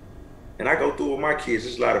see, and I go through with my kids.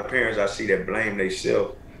 There's a lot of parents I see that blame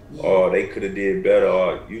themselves, or they could have did better,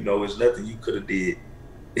 or, you know, it's nothing you could have did.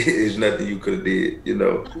 It's nothing you could have did, you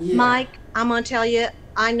know. Mike, I'm gonna tell you,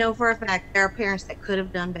 I know for a fact there are parents that could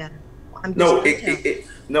have done better. But not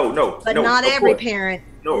every parent.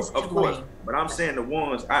 No, of course. But I'm saying the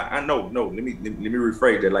ones I know. No, let me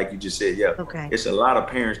rephrase that, like you just said. Yeah, okay. It's a lot of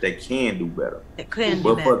parents that can do better.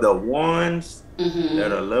 But for the ones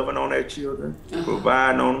that are loving on their children,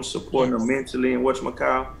 providing on them, supporting them mentally, and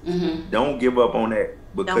whatchamacallit, don't give up on that,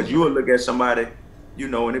 because you will look at somebody, you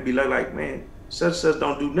know, and it be like, man, such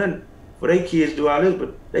don't do nothing for their kids, do all this,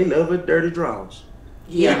 but they love it, dirty draws.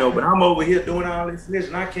 You know, but I'm over here doing all this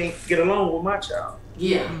and I can't get along with my child.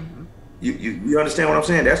 You understand what I'm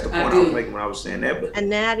saying? That's the point I was making when I was saying that. But,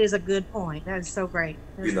 and that is a good point. That is so great.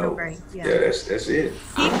 That's so great. Yeah, that's it.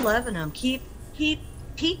 Keep loving them. Keep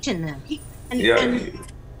teaching them. And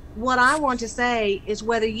what I want to say is,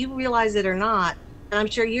 whether you realize it or not, and I'm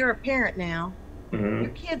sure you're a parent now, your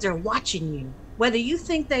kids are watching you. Whether you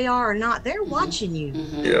think they are or not, they're watching you.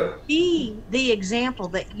 Be the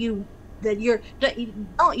example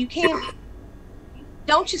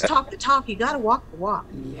don't just talk the talk, you gotta walk the walk.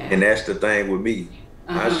 And that's the thing with me.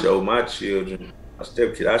 I show my children, my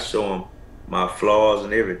stepkids, I show them my flaws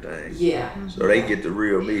and everything. So they get the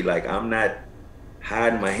real me. Like, I'm not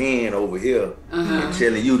hiding my hand over here and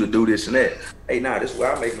telling you to do this and that. Hey, this is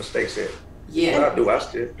where I make mistakes at. What I do, I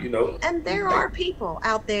still, you know. And there are people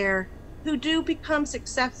out there who do become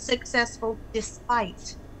successful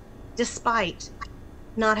despite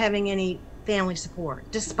not having any family support,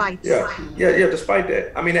 despite despite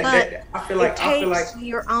that. I mean, I feel like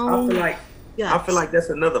that's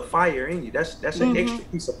another fire in you. That's an extra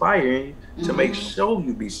piece of fire in you to make sure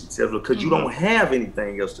you be successful, because you don't have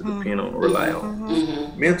anything else to depend on or rely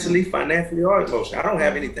on, mentally, financially, or emotionally. I don't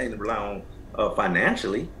have anything to rely on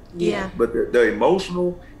financially. But the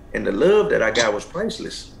emotional and the love that I got was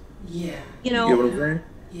priceless. You know what I'm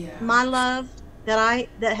saying? My love that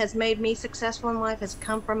has made me successful in life has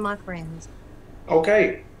come from my friends.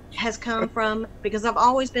 Has come from, because I've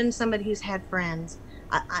always been somebody who's had friends.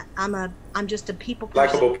 I'm just a people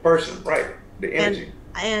person. Likeable person, right? The energy.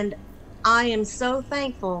 And I am so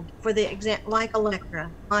thankful for the example, like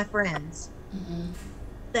Electra, my friends,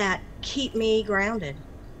 that keep me grounded.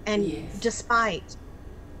 And despite,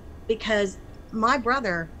 because my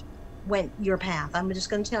brother went your path. I'm just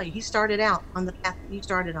going to tell you, he started out on the path that you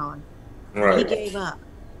started on. Right. He gave up.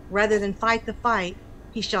 Rather than fight the fight,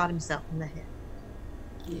 he shot himself in the head.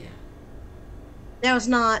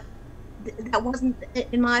 That wasn't,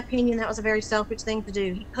 in my opinion, that was a very selfish thing to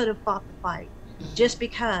do. He could have fought the fight. Just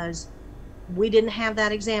because we didn't have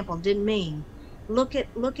that example didn't mean. Look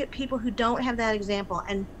at people who don't have that example,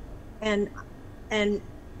 and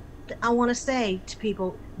I want to say to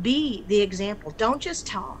people, be the example. Don't just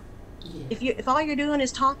talk. If all you're doing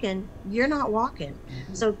is talking, you're not walking.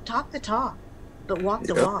 So talk the talk, but walk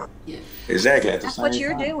the walk. Exactly. That's what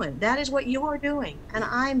you're doing. That is what you're doing. And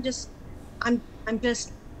I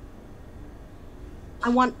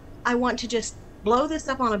want to just blow this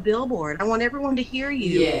up on a billboard. I want everyone to hear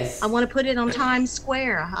you. I want to put it on Times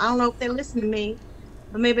Square. I don't know if they listen to me,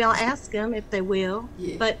 but maybe I'll ask them if they will.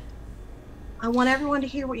 But I want everyone to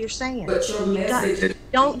hear what you're saying. But your message,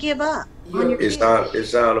 don't give up on your kids.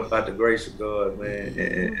 It's all about the grace of God,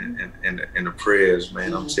 man, and the prayers,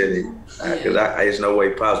 man. I'm telling you, because it's no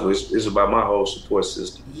way possible. It's about my whole support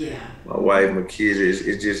system. My wife, my kids.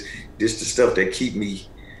 It's just the stuff that keep me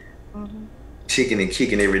ticking and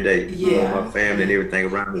kicking every day. You know, my family and everything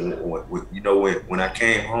around me. You know, when I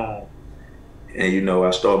came home, and you know,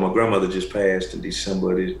 my grandmother just passed in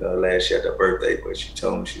December last year at her birthday, but she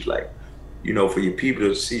told me, she's like, you know, for your people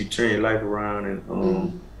to see you turn your life around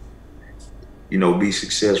and, you know, be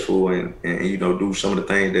successful and, you know, do some of the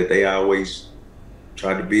things that they always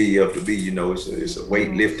try to be up to be, you know, it's a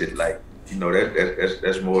weight lifted, like, you know,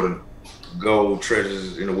 that's more than gold,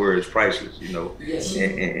 treasures, in the word, is priceless, you know.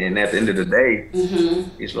 And at the end of the day,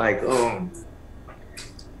 it's like,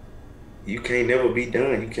 you can't never be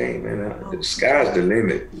done. You can't, man. The Oh, sky's the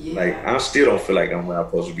limit. Yeah. Like, I still don't feel like I'm where I'm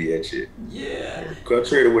supposed to be at yet. Yeah.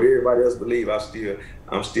 Contrary to what everybody else believe,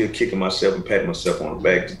 I'm still kicking myself and patting myself on the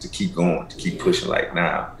back to keep going, to keep pushing. Like,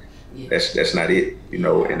 nah, that's not it, you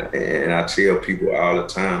know. And I tell people all the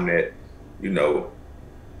time that, you know,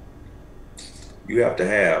 you have to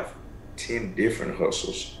have 10 different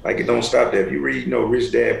hustles. Like, it don't stop there. If you read, you know,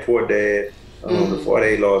 Rich Dad, Poor Dad, the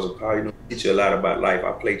 48 Laws of Power, you know, teach you a lot about life.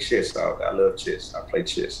 I play chess. I love chess. I play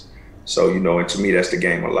chess. So, you know, and to me, that's the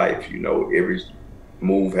game of life. You know, every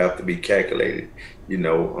move have to be calculated. You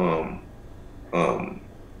know,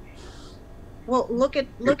 well, look at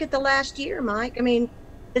the last year, Mike. I mean,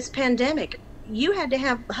 this pandemic, you had to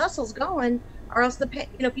have hustles going, or else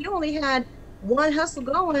if you only had one hustle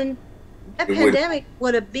going, that pandemic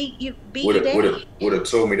would have beat you down. Would have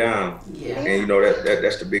tore me down. Yeah. And you know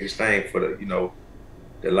that's the biggest thing for the, you know,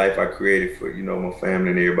 the life I created for, you know, my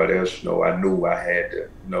family and everybody else. You know, I knew I had to,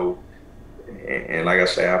 you know, and like I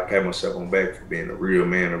say, I pat myself on the back for being a real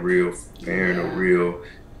man, a real parent, a real,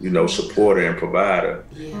 you know, supporter and provider.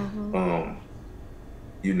 Yeah.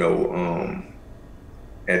 You know,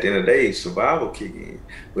 at the end of the day, survival kick in.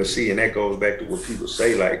 But see, and that goes back to what people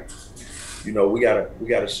say, like, you know, we got a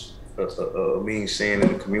mean saying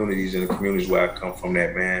in the communities where I come from,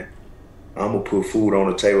 that, man, I'm gonna put food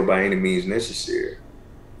on the table by any means necessary.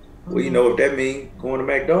 Well, you know, if that means going to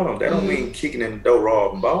McDonald's, that don't mean kicking in the door,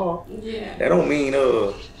 robbing bar. Yeah. That don't mean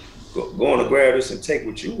going to grab this and take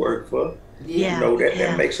what you work for. Yeah. You know,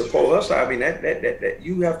 that makes a pull us. I mean, that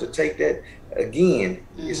you have to take that again.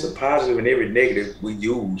 It's a positive and every negative we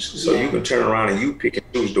use. So you can turn around and you pick and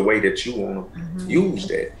choose the way that you want to use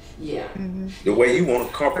that. Yeah. The way you want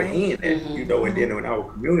to comprehend that, you know, and then in our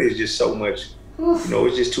community is just so much, you know,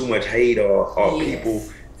 it's just too much hate or people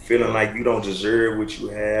feeling like you don't deserve what you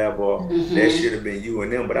have, or that should have been you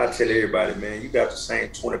and them. But I tell everybody, man, you got the same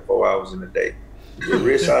 24 hours in a day. The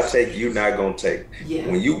risk I take, you're not gonna take. Yeah.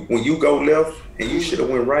 When you go left and you should have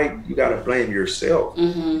went right, you gotta blame yourself.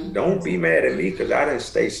 Don't be mad at me because I didn't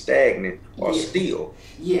stay stagnant or still.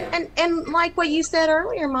 Yeah. And like what you said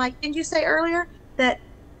earlier, Mike, didn't you say earlier that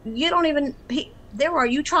you don't even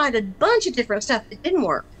you tried a bunch of different stuff that didn't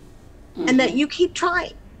work, and that you keep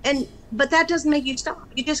trying, but that doesn't make you stop.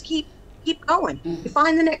 You just keep going. You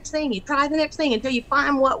find the next thing. You try the next thing until you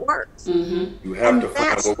find what works. You have to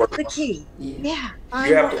find what works. That's the key. Yeah.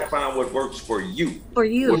 You have to find what works for you. For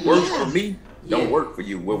you. What works for me don't work for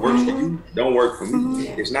you. What works for you don't work for me.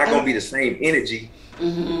 It's not going to be the same energy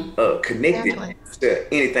connected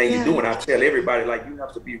to anything you do. And I tell everybody, like, you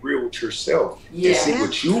have to be real with yourself and see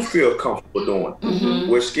what you feel comfortable doing.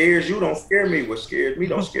 What scares you don't scare me. What scares me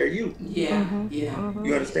don't scare you.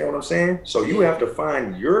 You understand what I'm saying? So you have to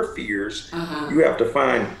find your fears. You have to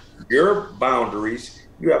find your boundaries.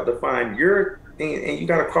 You have to find your thing, and you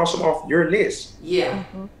got to cross them off your list.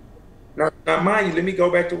 Now, mind you, let me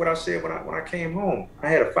go back to what I said when I came home. I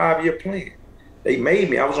had a 5-year plan. They made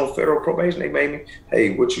me, I was on federal probation. They made me,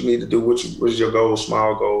 hey, what you need to do, what's your goals,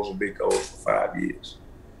 small goals and big goals for 5 years.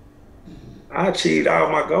 I achieved all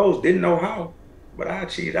my goals, didn't know how, but I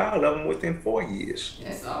achieved all of them within 4 years.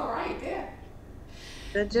 That's all right there.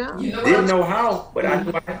 Good job. You know didn't know how, but I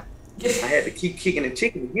knew I had to keep kicking and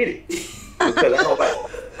ticking to get it. Because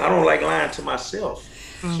I don't like lying to myself.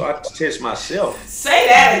 So I test myself. Say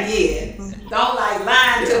that again. Don't like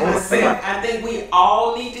lying to myself. I think we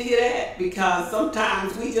all need to hear that, because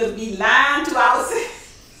sometimes we just be lying to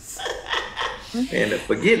ourselves. And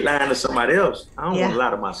forget lying to somebody else. I don't want to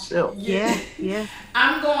lie to myself.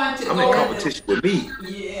 I'm going to I'm go in competition with me.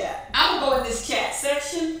 I'm going to go in this chat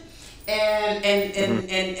section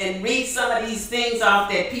and read some of these things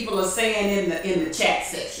off that people are saying in the chat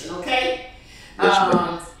section. Okay.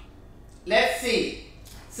 Let's see.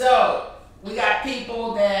 So we got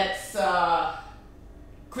people that's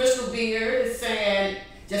Crystal Beard is saying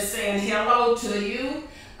hello to you.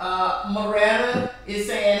 Moretta is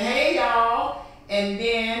saying hey y'all, and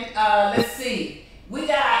then let's see, we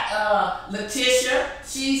got Letitia,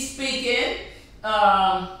 she's speaking.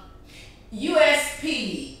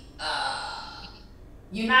 USP,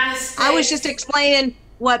 United States. I was just explaining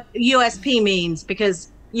what USP means, because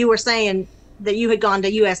you were saying that you had gone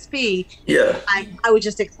to USP. Yeah. I was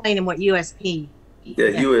just explaining what USP.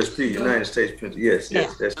 USP, United States. Yes.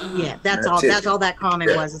 That's all that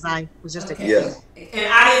comment was. As I was just explaining. And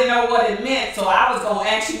I didn't know what it meant, so I was gonna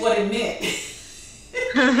ask you what it meant.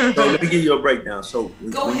 So let me give you a breakdown. So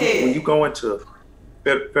go ahead. When you go into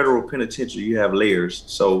federal penitentiary, you have layers.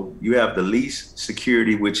 So you have the least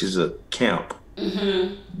security, which is a camp.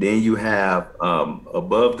 Then you have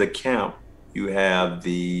above the camp, you have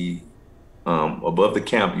the Above the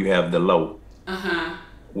camp, you have the low,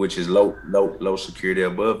 which is low security.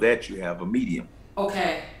 Above that, you have a medium.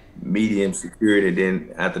 Okay. Medium security.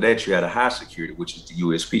 Then after that, you had a high security, which is the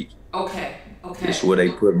USP. Okay. Okay. It's where they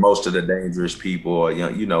put most of the dangerous people,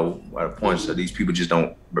 or points that these people just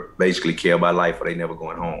don't basically care about life, or they never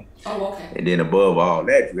going home. Oh, okay. And then above all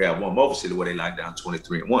that, you have one more facility where they lock down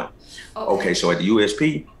 23 and 1. Okay, so at the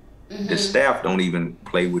USP, the staff don't even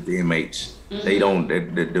play with the inmates. They don't.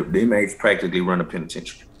 The inmates practically run the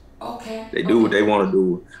penitentiary. Okay. They do what they want to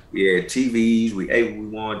do. We had TVs. We ate what we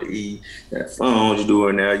wanted to eat. Got phones. You do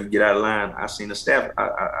it now. You get out of line. I seen a staff.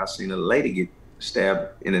 I seen a lady get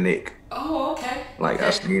stabbed in the neck. Oh, okay. Like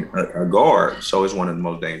I seen a guard. So it's one of the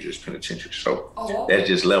most dangerous penitentiaries. So that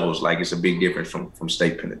just levels. Like it's a big difference from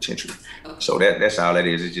state penitentiary. So that's all that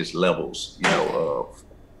is. It's just levels,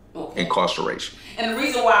 of incarceration. And the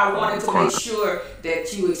reason why I wanted to make sure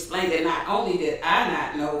that you explained it, not only did I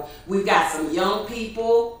not know, we've got some young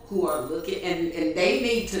people who are looking, and they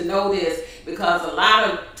need to know this, because a lot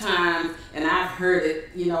of times, and I've heard it,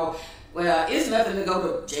 well, it's nothing to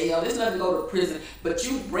go to jail, it's nothing to go to prison, but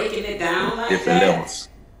you breaking it down like different that. Levels.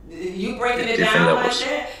 You breaking it down levels.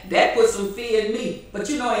 Like that puts some fear in me. But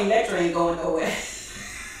Electra ain't going nowhere.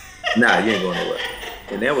 Nah, you ain't going nowhere.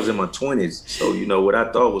 And that was in my 20s. So, what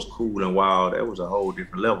I thought was cool and wild, that was a whole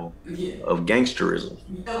different level of gangsterism.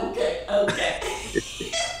 Okay.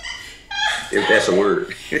 If that's a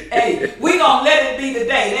word. Hey, we gonna let it be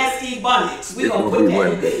today. That's Ebonics. We gonna put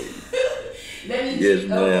that in. Let me yes,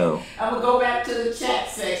 ma'am. I'm gonna go back to the chat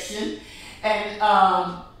section, and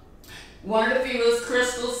one of the viewers,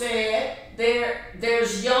 Crystal, said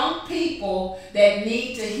there's young people that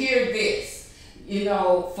need to hear this,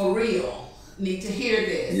 for real. Need to hear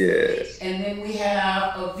this. Yes. And then we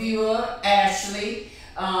have a viewer, Ashley.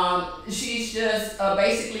 She's just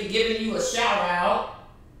basically giving you a shout out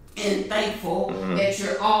and thankful that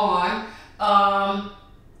you're on.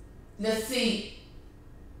 Let's see.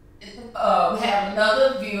 We have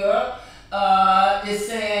another viewer is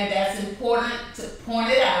saying that's important to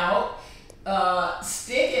point it out,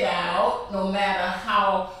 stick it out, no matter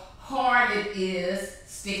how hard it is,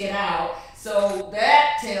 stick it out. So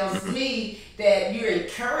that tells me that you're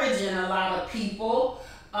encouraging a lot of people.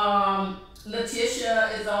 Letitia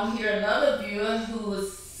is on here, another viewer, who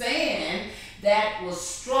is saying that was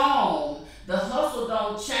strong. The hustle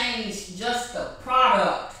don't change, just the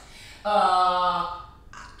product. I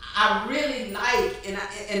really like, and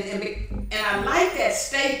I like that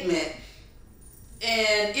statement.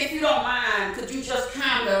 And if you don't mind, could you just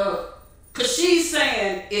kind of, because she's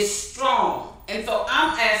saying it's strong. And so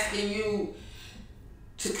I'm asking you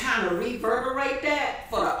to kind of reverberate that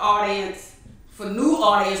for the audience, for new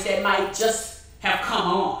audience that might just have come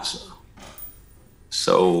on.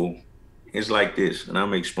 So it's like this, and I'm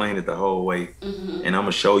gonna explain it the whole way, and I'm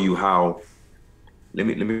gonna show you how. Let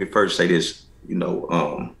me first say this.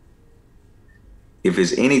 If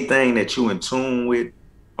it's anything that you in tune with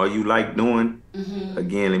or you like doing,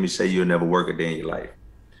 again, let me say you'll never work a day in your life.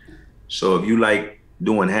 So if you like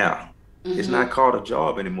doing hair, it's not called a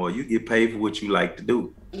job anymore. You get paid for what you like to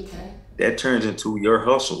do. Okay. That turns into your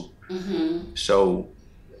hustle. So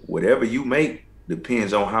whatever you make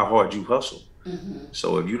depends on how hard you hustle.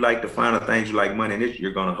 So if you like the finer things, you like money in it,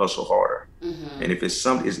 you're gonna hustle harder. And if it's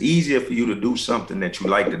easier for you to do something that you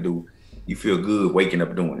like to do, you feel good waking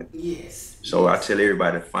up doing it. Yes. So I tell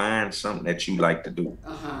everybody, find something that you like to do.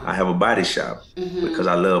 I have a body shop because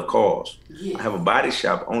I love cars. Yes. I have a body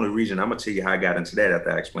shop. Only reason, I'm gonna tell you how I got into that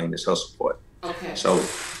after I explain this hustle part. Okay. So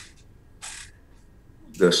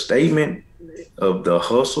the statement of the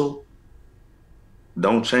hustle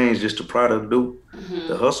don't change, just the product do.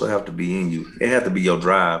 The hustle have to be in you. It have to be your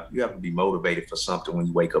drive. You have to be motivated for something when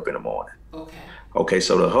you wake up in the morning. Okay,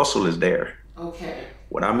 so the hustle is there. Okay.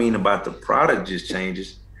 What I mean about the product just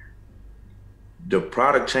changes. The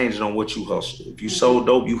product changes on what you hustle. If you sold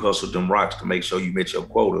dope, you hustled them rocks to make sure you met your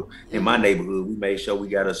quota. In my neighborhood, we made sure we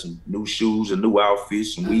got us some new shoes, a new outfit,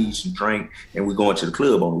 some weed, some drink, and we're going to the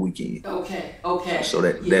club on the weekend. Okay. So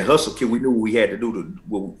that hustle kit, we knew what we had to do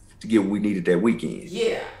to get what we needed that weekend.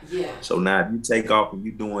 Yeah. So now if you take off and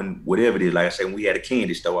you doing whatever it is, like I said, when we had a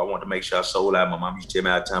candy store, I wanted to make sure I sold out. My mom used to tell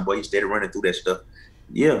me all the time, boy, you steady running through that stuff.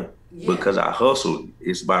 Yeah, because I hustle.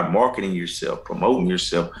 It's about marketing yourself, promoting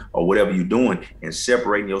yourself, or whatever you're doing, and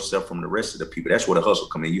separating yourself from the rest of the people. That's where the hustle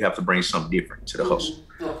comes in. You have to bring something different to the hustle.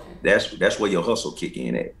 Okay. That's where your hustle kick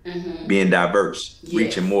in at. Being diverse,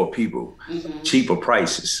 reaching more people, cheaper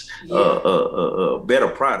prices, better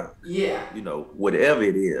product. Yeah. Whatever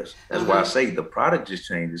it is. That's why I say the product just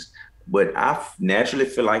changes. But I naturally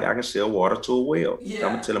feel like I can sell water to a well. I'm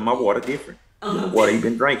gonna tell him my water different. The water he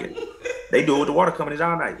been drinking. They do it with the water companies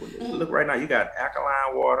all night. Look right now, you got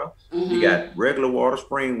alkaline water, you got regular water,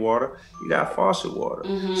 spring water, you got faucet water.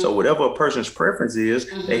 So whatever a person's preference is,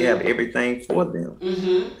 they have everything for them.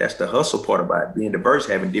 That's the hustle part about it, being diverse,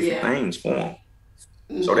 having different things for them.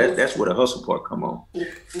 So that's where the hustle part come on.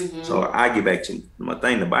 So I get back to my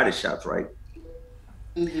thing, the body shops, right?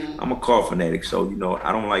 I'm a car fanatic, so you know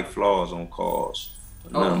I don't like flaws on cars,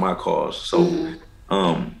 none of my cars. So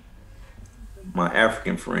my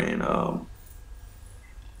African friend,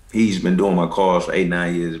 he's been doing my cars for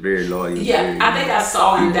 8-9 years, very loyal. Yeah, I think I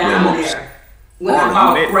saw him down there when I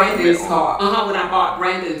bought Brandon's car. When I bought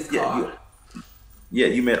Brandon's car. Yeah,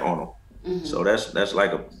 you met Arnold. So that's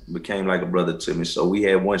became like a brother to me. So we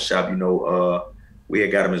had one shop, you know, we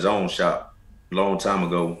had got him his own shop a long time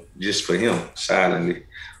ago, just for him, silently,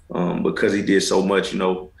 because he did so much. You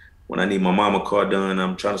know, when I need my mama car done,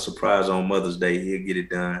 I'm trying to surprise on Mother's Day, he'll get it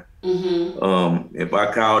done. If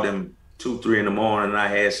I called him 2-3 in the morning and I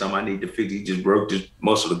had something I need to fix, he just broke this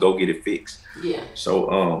muscle to go get it fixed. Yeah.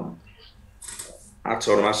 So I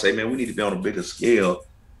told him, I say, man, we need to be on a bigger scale.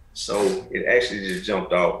 So it actually just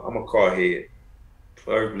jumped off. I'm a car head.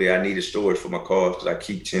 Preferably, I needed storage for my cars because I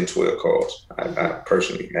keep 10, 12 cars. I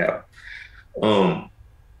personally have.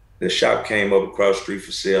 The shop came up across the street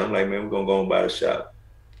for sale. I'm like, man, we're going to go and buy the shop.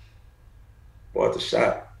 Bought the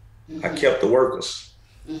shop. I kept the workers.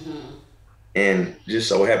 And just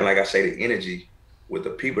so happened, like I say, the energy with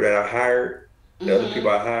the people that I hired, the other people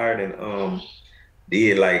I hired, and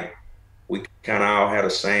did like, we kind of all had the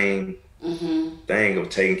same thing of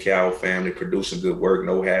taking care of our family, producing good work,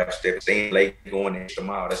 no half step, staying late, going the extra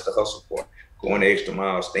mile. That's the hustle part. Going the extra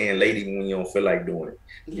mile, staying late even when you don't feel like doing it.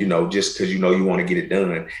 You know, just because you know you want to get it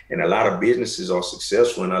done. And a lot of businesses are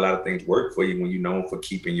successful and a lot of things work for you when you're known for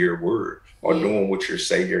keeping your word or doing what you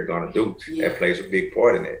say you're gonna do. That plays a big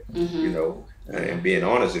part in that. You know, and being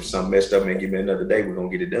honest, if something messed up, man, give me another day, we're gonna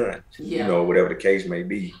get it done. You know, whatever the case may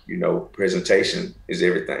be. You know, presentation is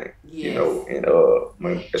everything. You know, and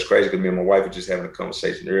it's crazy because me and my wife were just having a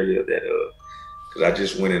conversation earlier that because I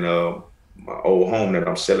just went in my old home that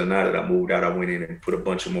I'm selling now that I moved out, I went in and put a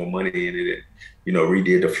bunch of more money in it and, you know,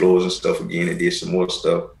 redid the floors and stuff again and did some more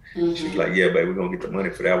stuff. She was like, yeah, babe, we're gonna get the money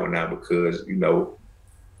for that one now because, you know,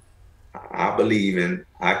 I believe in,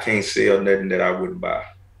 I can't sell nothing that I wouldn't buy.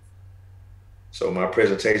 So my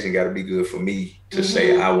presentation got to be good for me to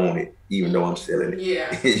say I want it, even though I'm selling it.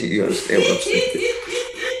 You understand what I'm saying?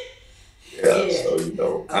 So, you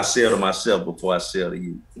know, I sell to myself before I sell to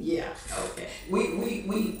you. Okay.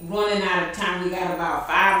 We running out of time. We got about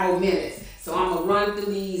 5 more minutes. So I'm going to run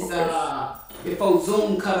through these before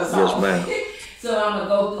Zoom cut us off. Yes, ma'am. So I'm going to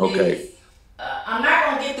go through these. I'm not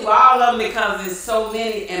going to get through all of them because there's so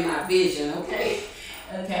many in my vision, okay?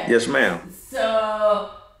 Okay. Yes, ma'am. So,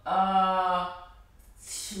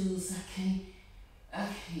 shoes, I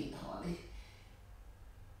can't hardly.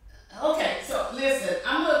 Okay, so listen,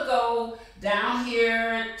 I'm gonna go down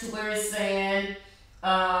here to where it's saying,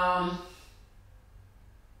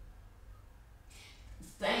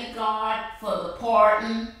 thank God for the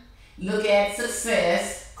pardon, look at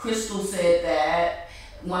success. Crystal said that.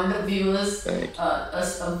 One of the viewers,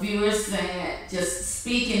 a viewer saying, just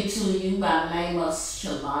speaking to you by the name of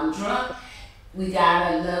Shalandra. We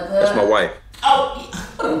got another. That's my wife. Oh,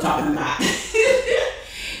 what I'm talking about.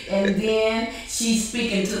 And then she's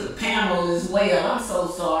speaking to the panel as well. I'm so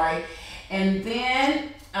sorry. And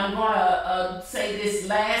then I'm going to say this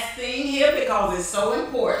last thing here because it's so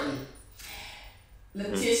important.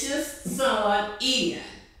 Letitia's son, Ian,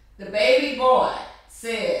 the baby boy,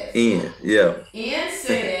 says. Ian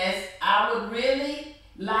says, I would really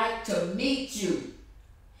like to meet you.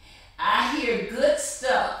 I hear good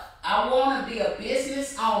stuff. I want to be a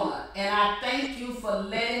business owner, and I thank you for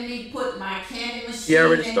letting me put my candy machine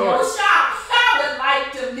in your shop. I would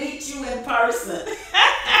like to meet you in person.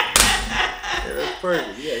 That's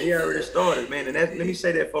perfect. Yeah, he already started, man. And let me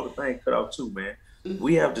say that for the thing cut off too, man.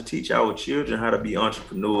 We have to teach our children how to be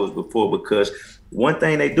entrepreneurs because one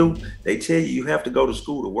thing they do, they tell you have to go to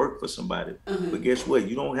school to work for somebody. But guess what?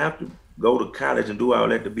 You don't have to go to college and do all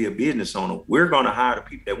that to be a business owner. We're going to hire the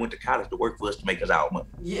people that went to college to work for us to make us our money.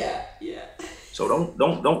 Yeah. So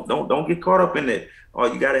don't get caught up in that.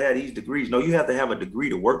 Oh, you got to have these degrees. No, you have to have a degree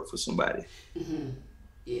to work for somebody. Yeah.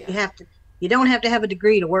 You don't have to have a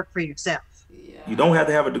degree to work for yourself. You don't have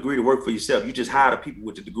to have a degree to work for yourself. You just hire the people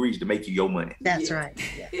with the degrees to make you your money. That's right.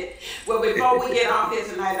 Yeah. Well, before we get off here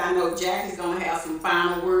tonight, I know Jack is going to have some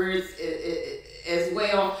final words as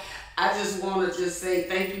well. I just want to just say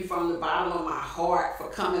thank you from the bottom of my heart for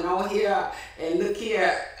coming on here. And look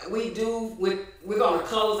here, we're going to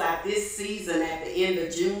close out this season at the end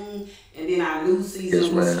of June, and then our new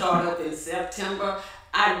season will start up in September.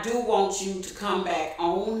 I do want you to come back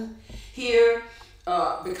on here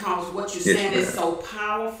because what you're saying is so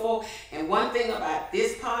powerful. And one thing about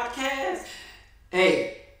this podcast,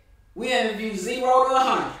 hey, we interview 0 to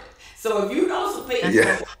 100. So if you know some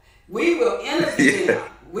people, we will interview them.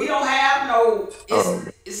 We don't have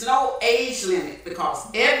it's no age limit because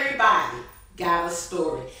everybody got a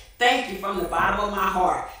story. Thank you from the bottom of my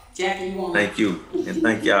heart. Jackie, you want to? Thank you. And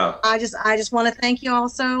thank y'all. I just want to thank you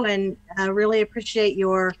also, and I really appreciate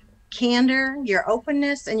your candor, your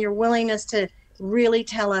openness, and your willingness to really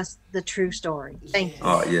tell us the true story. Thank you.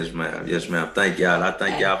 Oh, yes, ma'am. Yes, ma'am. Thank y'all. I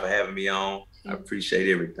thank y'all for having me on. I appreciate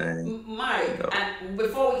everything. Mike,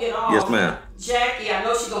 before we get off, yes, ma'am. Jackie, I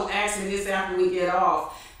know she's going to ask me this after we get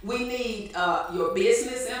off. We need your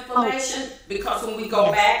business information because when we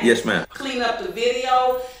go back and clean up the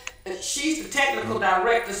video, she's the technical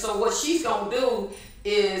director. So what she's going to do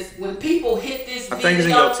is when people hit this video. I think it's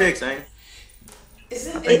in your text, ain't it? Is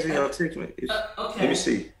it? I think it's in your text. Okay. Let me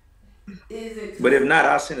see. Is it? But if not,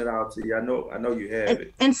 I'll send it out to you. I know you have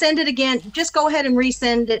it. And send it again. Just go ahead and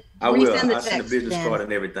resend it. I will. I'll send the business card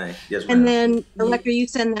and everything. Yes, ma'am. And then, Electra, you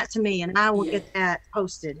send that to me, and I will get that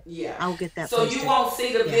posted. Yeah. I'll get that posted. So you won't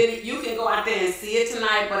see the video. You can go out there and see it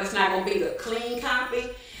tonight, but it's not going to be the clean copy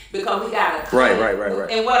because we got to clean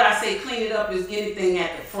Right. And what I say clean it up is anything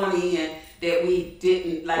at the front end that we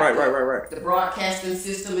didn't like. Right. The broadcasting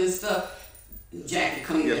system and stuff. Jackie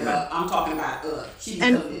cleaned it up. I'm talking about she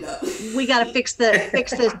cleaned it up. We got to fix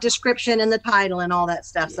the description and the title and all that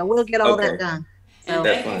stuff. So we'll get all that done. So, and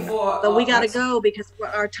thank you for. But we got to go because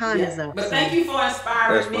our time is up. But thank you for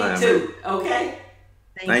inspiring me too. Okay.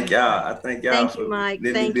 Thank y'all. I thank y'all for letting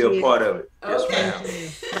me be a part of it.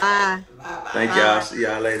 Yes, ma'am. Bye. Thank y'all. See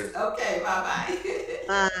y'all later. Okay. Bye.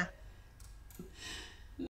 Bye.